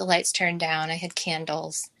 We had the lights turned down. I had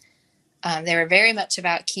candles. they were very much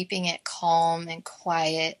about keeping it calm and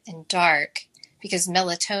quiet and dark, because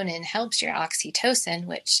melatonin helps your oxytocin,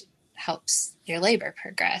 which helps your labor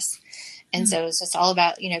progress. And so it's just all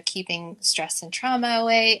about, keeping stress and trauma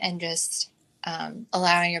away and just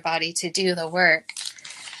allowing your body to do the work.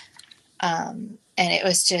 And it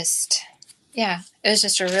was just, it was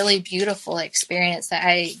just a really beautiful experience that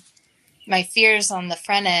my fears on the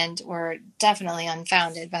front end were definitely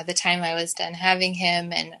unfounded by the time I was done having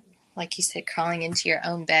him. And like you said, crawling into your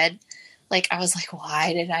own bed. Like, I was like,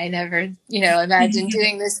 why did I never, imagine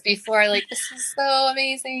doing this before? Like, this is so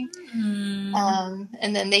amazing.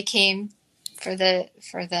 And then they came for the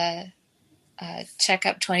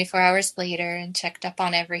checkup 24 hours later and checked up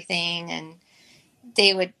on everything. And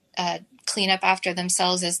they would clean up after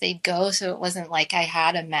themselves as they'd go. So it wasn't like I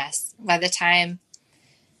had a mess. By the time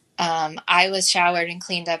I was showered and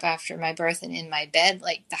cleaned up after my birth and in my bed,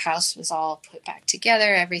 like, the house was all put back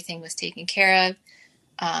together. Everything was taken care of.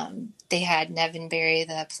 They had Nevin bury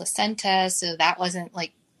the placenta, so that wasn't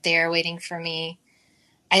like there waiting for me.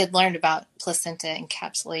 I had learned about placenta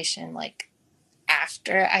encapsulation like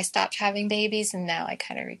after I stopped having babies, and now I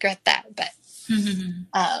kind of regret that. But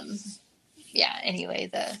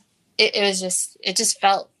anyway, it just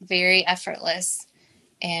felt very effortless,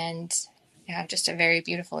 and just a very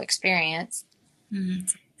beautiful experience. Mm-hmm.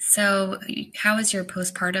 So how was your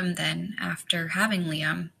postpartum then after having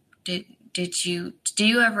Liam? Do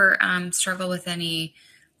you ever struggle with any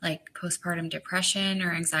like postpartum depression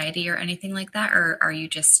or anxiety or anything like that? Or are you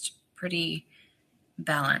just pretty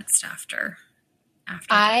balanced after?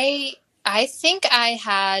 I think I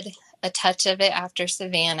had a touch of it after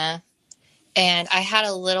Savannah, and I had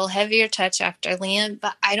a little heavier touch after Liam,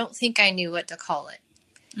 but I don't think I knew what to call it.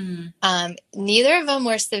 Neither of them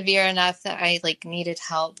were severe enough that I like needed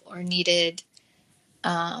help or needed,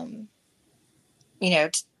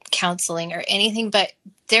 counseling or anything, but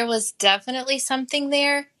there was definitely something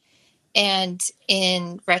there. And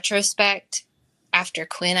in retrospect, after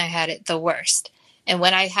Quinn, I had it the worst. And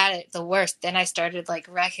when I had it the worst, then I started like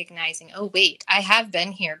recognizing, oh wait, I have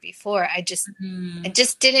been here before. I just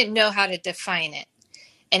didn't know how to define it.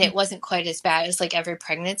 And it wasn't quite as bad. It was like every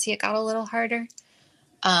pregnancy, it got a little harder.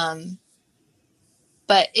 But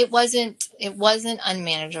it wasn't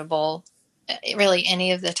unmanageable. Really,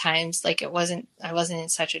 any of the times. Like, I wasn't in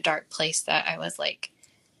such a dark place that I was like,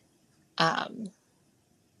 going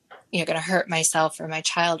to hurt myself or my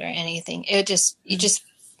child or anything. You just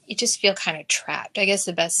feel kind of trapped. I guess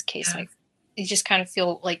the best case, like, you just kind of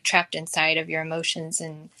feel like trapped inside of your emotions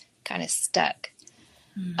and kind of stuck.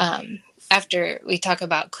 After we talk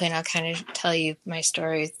about Quinn, I'll kind of tell you my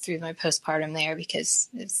story through my postpartum there, because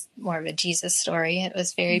it's more of a Jesus story. It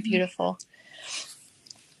was very beautiful.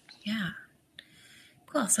 Yeah.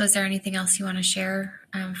 Cool. So is there anything else you want to share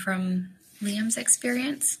from Liam's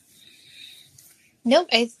experience? Nope,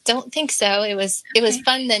 I don't think so. It was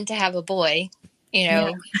fun then to have a boy. We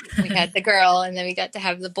had the girl, and then we got to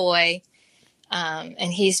have the boy.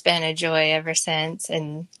 And he's been a joy ever since.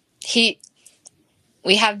 And I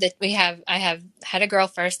have had a girl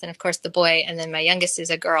first, and of course the boy, and then my youngest is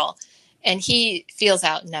a girl. And he feels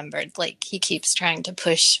outnumbered. Like, he keeps trying to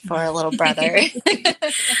push for a little brother.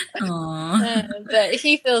 But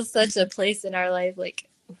he feels such a place in our life. Like,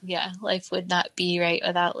 life would not be right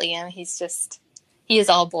without Liam. He is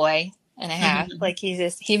all boy and a half. Like,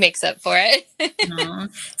 he makes up for it.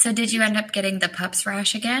 So did you end up getting the PUPPPs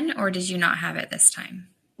rash again, or did you not have it this time?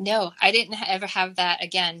 No, I didn't ever have that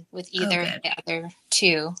again with either of the other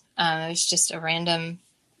two. It was just a random,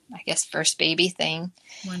 I guess, first baby thing.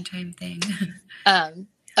 One-time thing.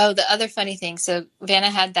 The other funny thing. So Vanna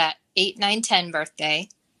had that 8, 9, 10 birthday.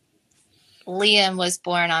 Liam was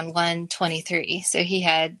born on 1/23. So he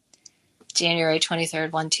had January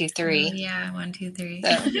 23rd, 1, 2, 3. Oh, yeah, 1, 2, 3.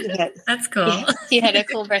 So that's cool. He had a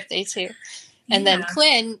cool birthday too. And then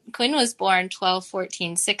Quinn was born 12,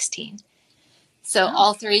 14, 16. So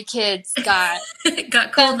all three kids got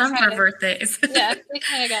cool number birthdays. Yeah, they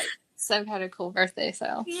kind of got some kind of cool birthday.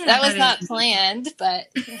 So that was not planned, but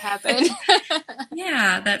it happened.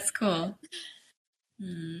 Yeah, that's cool.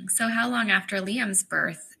 So how long after Liam's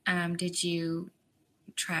birth did you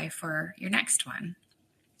try for your next one?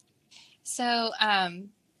 So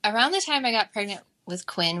around the time I got pregnant with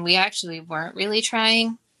Quinn, we actually weren't really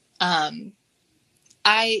trying.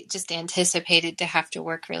 I just anticipated to have to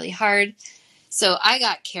work really hard. So I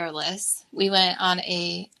got careless. We went on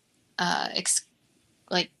a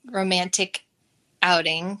romantic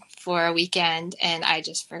outing for a weekend, and I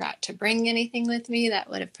just forgot to bring anything with me that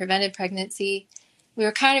would have prevented pregnancy. We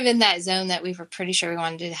were kind of in that zone that we were pretty sure we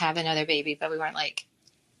wanted to have another baby, but we weren't like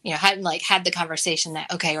hadn't like had the conversation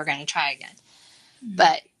that, okay, we're going to try again.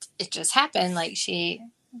 But it just happened. Like she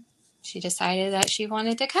decided that she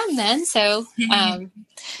wanted to come then. So,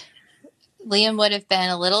 Liam would have been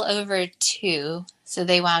a little over 2. So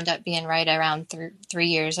they wound up being right around 3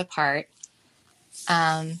 years apart.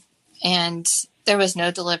 And there was no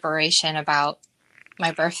deliberation about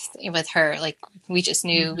my birth with her. Like, we just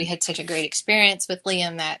knew we had such a great experience with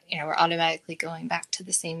Liam that, we're automatically going back to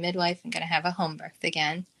the same midwife and going to have a home birth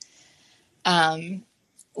again.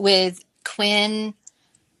 With Quinn,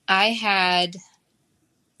 I'd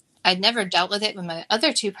never dealt with it with my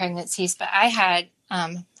other 2 pregnancies, but I had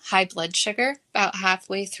high blood sugar about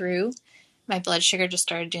halfway through. My blood sugar just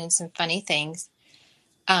started doing some funny things.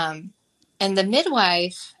 And the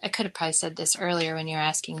midwife, I could have probably said this earlier when you were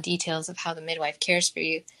asking details of how the midwife cares for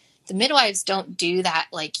you. The midwives don't do that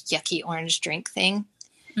like yucky orange drink thing.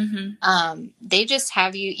 They just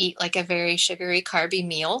have you eat like a very sugary, carby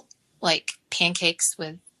meal, like pancakes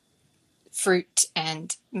with fruit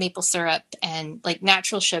and maple syrup and like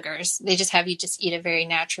natural sugars. They just have you just eat a very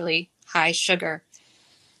naturally high sugar.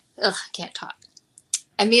 Ugh, I can't talk.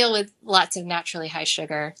 A meal with lots of naturally high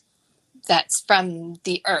sugar that's from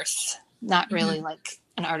the earth, not really like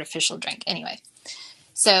an artificial drink. Anyway,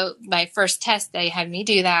 so my first test, they had me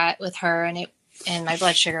do that with her, and my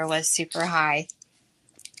blood sugar was super high.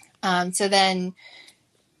 So then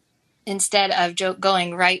instead of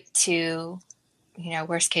going right to,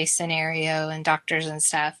 worst case scenario and doctors and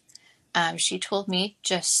stuff, she told me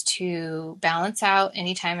just to balance out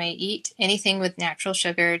anytime I eat anything with natural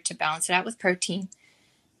sugar, to balance it out with protein,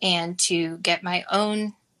 and to get my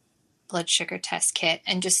own blood sugar test kit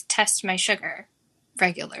and just test my sugar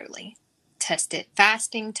regularly. Test it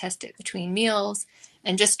fasting, test it between meals,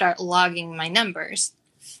 and just start logging my numbers.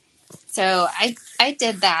 So I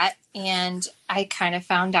did that, and I kind of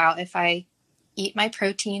found out if I eat my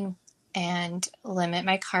protein and limit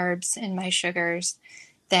my carbs and my sugars,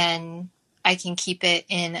 then I can keep it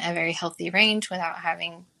in a very healthy range without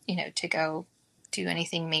having, to go do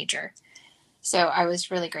anything major. So I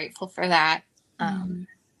was really grateful for that. And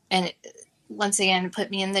it, once again,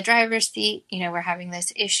 put me in the driver's seat. We're having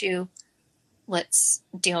this issue. Let's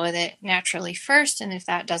deal with it naturally first. And if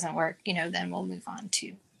that doesn't work, then we'll move on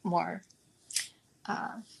to more,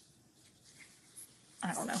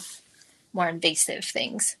 more invasive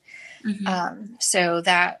things. So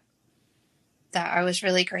that I was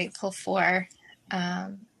really grateful for.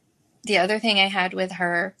 The other thing I had with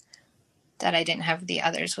her that I didn't have with the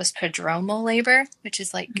others was prodromal labor, which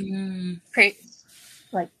is like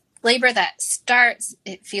labor that starts,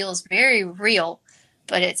 it feels very real,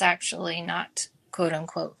 but it's actually not quote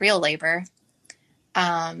unquote real labor.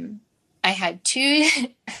 I had 2,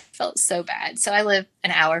 felt so bad. So I live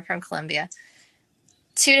an hour from Columbia.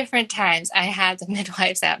 2 different times I had the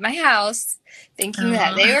midwives at my house thinking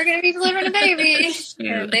that they were going to be delivering a baby,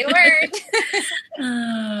 and they weren't.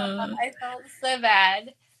 I felt so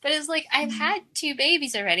bad. But it was like, I've had 2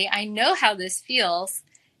 babies already. I know how this feels.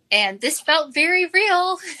 And this felt very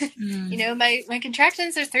real. My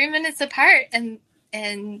contractions are 3 minutes apart, and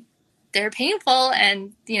they're painful,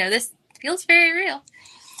 and, this feels very real.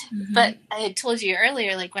 But I had told you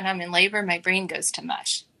earlier, like when I'm in labor, my brain goes to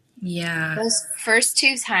mush. Yeah. Those first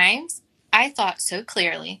 2 times, I thought so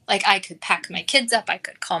clearly. Like, I could pack my kids up. I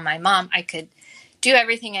could call my mom. I could do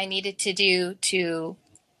everything I needed to do to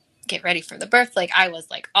get ready for the birth. Like, I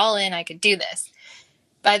was like all in. I could do this.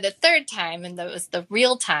 By the 3rd time, and that was the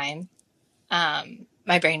real time,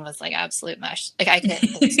 my brain was like absolute mush. Like, I couldn't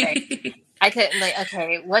think straight. I couldn't, like,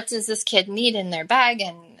 okay, what does this kid need in their bag?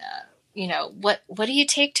 And, what do you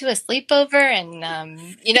take to a sleepover? And,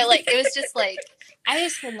 like, it was just like, I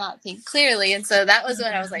just could not think clearly. And so that was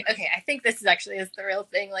when I was like, okay, I think this is the real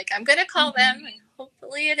thing. Like, I'm going to call them, and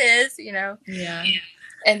hopefully it is, Yeah.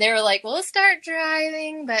 And they were like, we'll start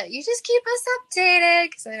driving, but you just keep us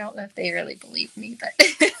updated. Because I don't know if they really believe me, but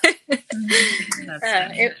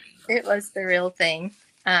it was the real thing.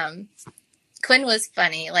 Quinn was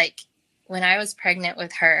funny. Like, when I was pregnant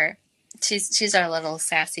with her, she's our little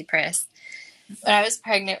sassy priss. When I was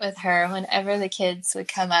pregnant with her, whenever the kids would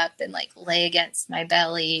come up and like lay against my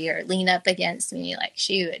belly or lean up against me, like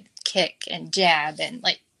she would kick and jab, and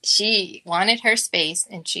like she wanted her space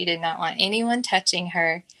and she did not want anyone touching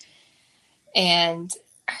her. And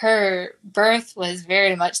her birth was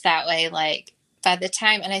very much that way. Like, by the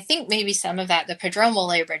time, and I think maybe some of that, the prodromal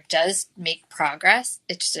labor does make progress.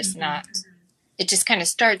 It's just not, it just kind of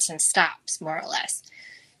starts and stops more or less.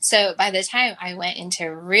 So by the time I went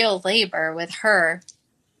into real labor with her,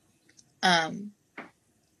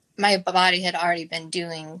 my body had already been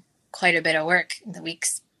doing quite a bit of work in the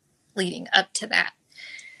weeks leading up to that.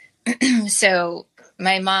 So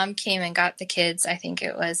my mom came and got the kids. I think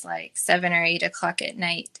it was like 7 or 8 o'clock at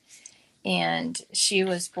night. And she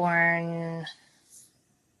was born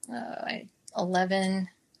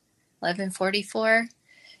 11:44.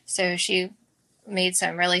 So she made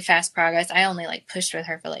some really fast progress. I only like pushed with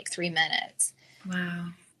her for like 3 minutes. Wow.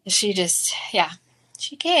 She just, yeah,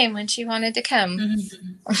 she came when she wanted to come.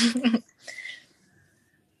 Mm-hmm.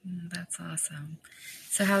 That's awesome.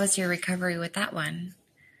 So how was your recovery with that one?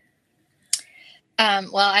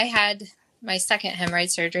 Well, I had my second hemorrhoid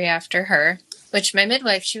surgery after her, which my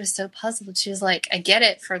midwife, she was so puzzled. She was like, I get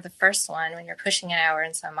it for the first one when you're pushing an hour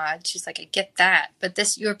and some odd. She's like, I get that. But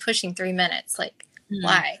this, you were pushing 3 minutes. Like,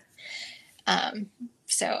 why?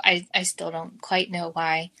 So I still don't quite know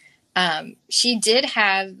why. She did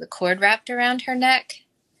have the cord wrapped around her neck.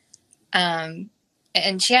 And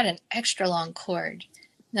she had an extra long cord.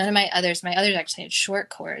 None of my others actually had short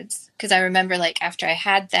cords. Because I remember, like, after I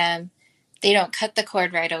had them, they don't cut the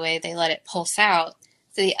cord right away. They let it pulse out.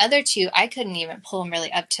 So the other two, I couldn't even pull them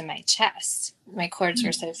really up to my chest. My cords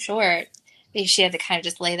were so short. She had to kind of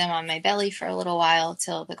just lay them on my belly for a little while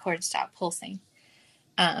till the cord stopped pulsing.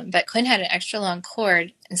 But Quinn had an extra long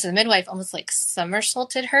cord. And so the midwife almost like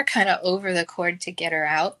somersaulted her kind of over the cord to get her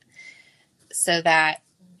out so that,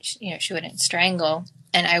 you know, she wouldn't strangle.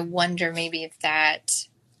 And I wonder maybe if that,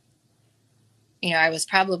 you know, I was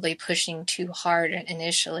probably pushing too hard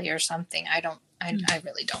initially or something. I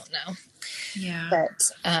really don't know. Yeah.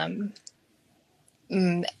 But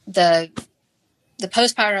the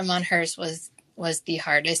postpartum on hers was the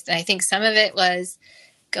hardest. And I think some of it was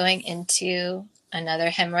going into another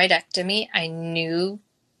hemorrhoidectomy. I knew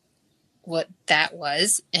what that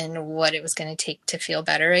was and what it was going to take to feel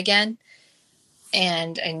better again.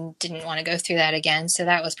 And I didn't want to go through that again. So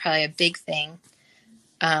that was probably a big thing.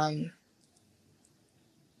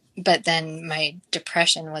 But then my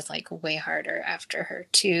depression was like way harder after her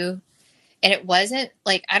too. And it wasn't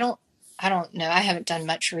like, I don't know. I haven't done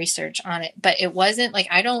much research on it, but it wasn't like,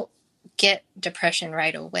 I don't get depression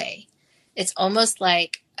right away. It's almost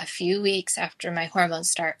like a few weeks after my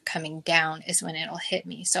hormones start coming down is when it'll hit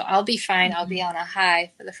me. So I'll be fine. Mm-hmm. I'll be on a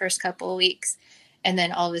high for the first couple of weeks. And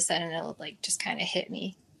then all of a sudden it'll like just kind of hit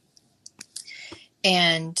me.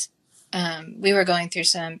 And we were going through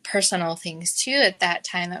some personal things too at that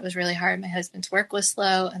time. That was really hard. My husband's work was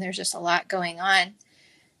slow and there's just a lot going on.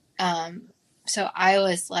 So I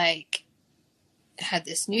was like, had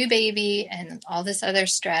this new baby and all this other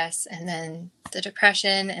stress and then the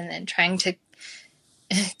depression and then trying to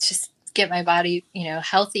just get my body, you know,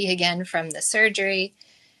 healthy again from the surgery.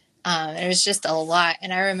 It was just a lot.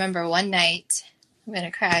 And I remember one night, I'm going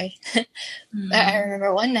to cry. Mm-hmm. I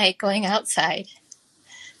remember one night going outside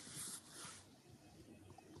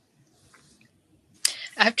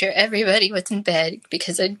after everybody was in bed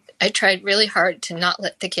because I tried really hard to not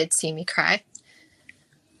let the kids see me cry.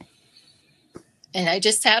 And I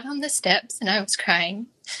just sat on the steps and I was crying.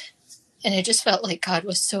 And I just felt like God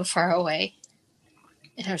was so far away.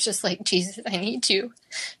 And I was just like, Jesus, I need you.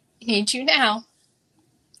 I need you now.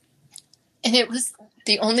 And it was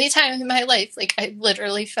the only time in my life, like I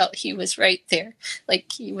literally felt he was right there.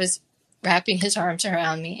 Like he was wrapping his arms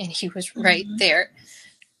around me and he was right there.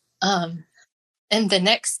 And the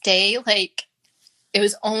next day, like it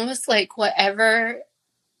was almost like whatever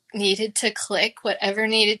needed to click, whatever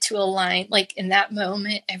needed to align, like in that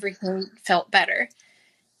moment, everything felt better.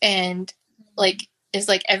 And like, it's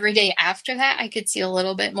like every day after that, I could see a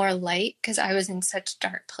little bit more light because I was in such a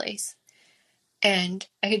dark place. And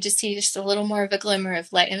I could just see just a little more of a glimmer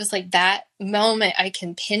of light. It was like that moment I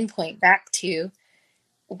can pinpoint back to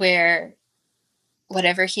where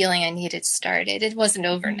whatever healing I needed started. It wasn't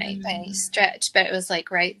overnight by any stretch, but it was like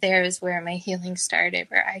right there is where my healing started,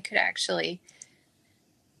 where I could actually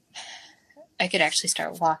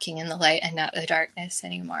start walking in the light and not the darkness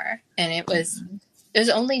anymore. And it was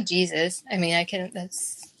only Jesus. I mean,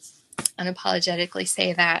 that's unapologetically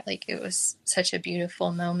say that, like it was such a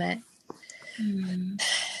beautiful moment.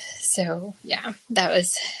 So yeah, that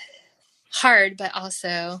was hard, but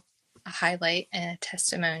also a highlight and a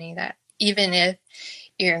testimony that even if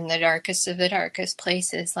you're in the darkest of the darkest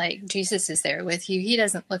places, like Jesus is there with you. He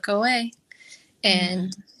doesn't look away.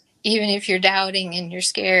 And even if you're doubting and you're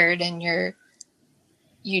scared and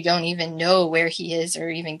you don't even know where he is or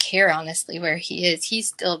even care honestly where he is, he's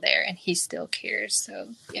still there and he still cares. So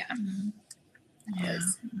yeah,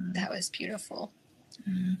 that was beautiful.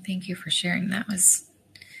 Thank you for sharing. That was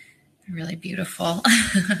really beautiful.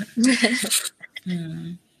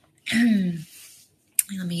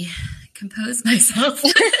 Let me compose myself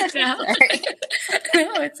now.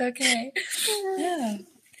 No, it's okay.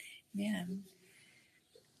 Yeah.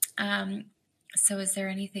 So is there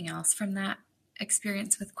anything else from that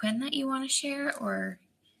experience with Quinn that you want to share, or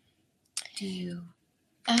do you?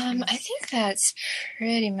 I think that's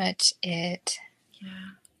pretty much it.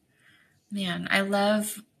 Yeah. Man, I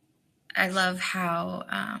love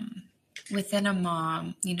how within a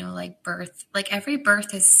mom, like birth, like every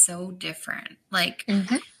birth is so different. Like,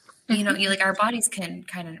 you like our bodies can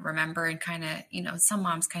kind of remember and kind of, some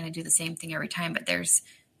moms kind of do the same thing every time, but there's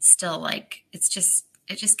still like, it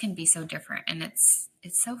just can be so different. And it's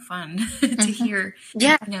so fun to hear,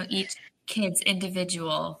 each kid's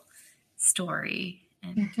individual story.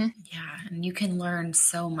 And and you can learn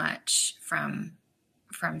so much from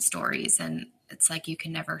stories, and it's like you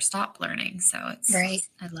can never stop learning. So it's right.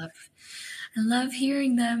 I love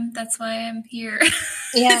hearing them. That's why I'm here.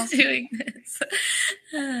 Yeah. Doing this.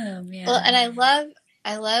 Oh man. Well, and I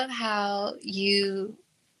love how you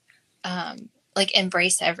like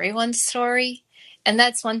embrace everyone's story. And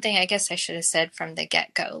that's one thing I guess I should have said from the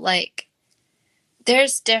get-go. Like,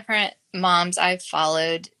 there's different moms I've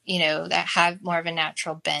followed, that have more of a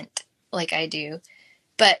natural bent like I do,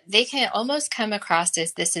 but they can almost come across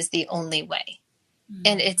as this is the only way.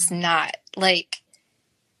 And it's not. Like,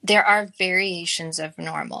 there are variations of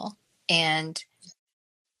normal, and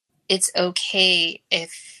it's okay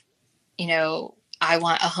if, I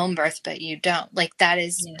want a home birth, but you don't. Like, that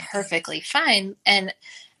is perfectly fine. And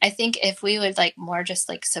I think if we would like more just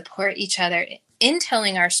like support each other in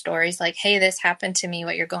telling our stories, like, hey, this happened to me,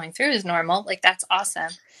 what you're going through is normal. Like, that's awesome.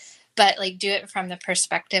 But like, do it from the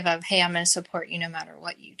perspective of, hey, I'm going to support you no matter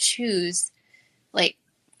what you choose. Like,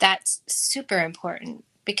 that's super important,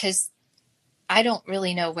 because I don't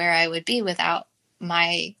really know where I would be without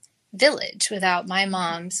my village, without my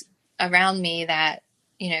moms around me that,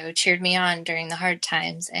 cheered me on during the hard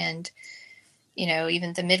times. And,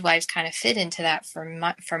 even the midwives kind of fit into that for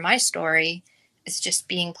my story. It's just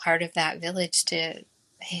being part of that village to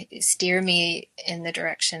steer me in the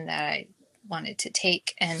direction that I wanted to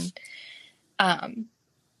take. And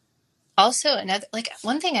also another, like,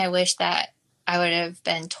 one thing I wish that I would have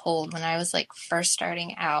been told when I was like first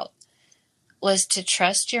starting out was to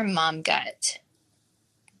trust your mom gut,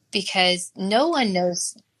 because no one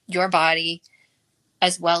knows your body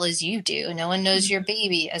as well as you do. No one knows your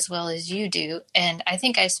baby as well as you do. And I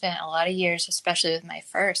think I spent a lot of years, especially with my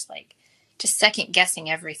first, like, just second guessing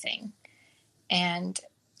everything. And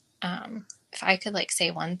if I could like say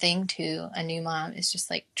one thing to a new mom, is just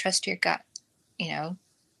like, trust your gut.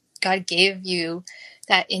 God gave you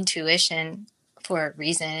that intuition for a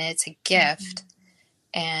reason. It's a gift.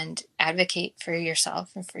 And advocate for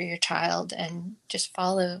yourself and for your child, and just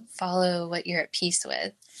follow what you're at peace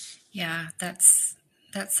with. Yeah, that's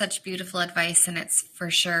such beautiful advice, and it's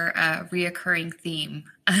for sure a reoccurring theme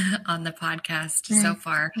on the podcast so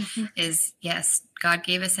far. Is yes, God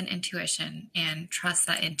gave us an intuition, and trust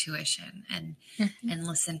that intuition, and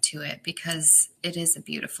listen to it, because it is a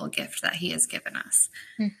beautiful gift that He has given us.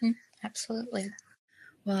 Absolutely.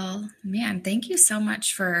 Well, man, thank you so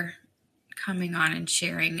much for coming on and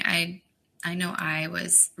sharing. I know I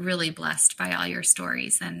was really blessed by all your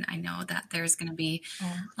stories, and I know that there's going to be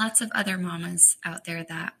lots of other mamas out there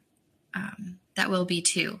that will be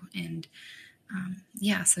too. And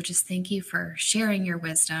so just thank you for sharing your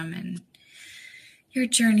wisdom and your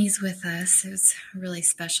journeys with us. It was really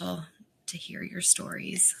special to hear your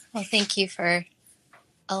stories. Well, thank you for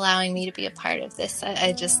allowing me to be a part of this.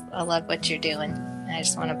 I love what you're doing, and I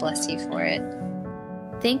just want to bless you for it.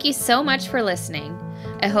 Thank you so much for listening.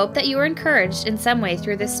 I hope that you were encouraged in some way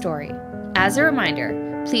through this story. As a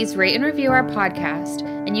reminder, please rate and review our podcast,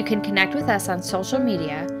 and you can connect with us on social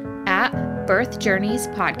media at Birth Journeys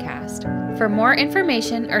Podcast. For more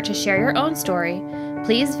information or to share your own story,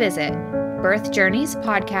 please visit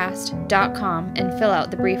birthjourneyspodcast.com and fill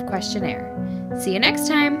out the brief questionnaire. See you next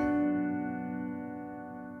time.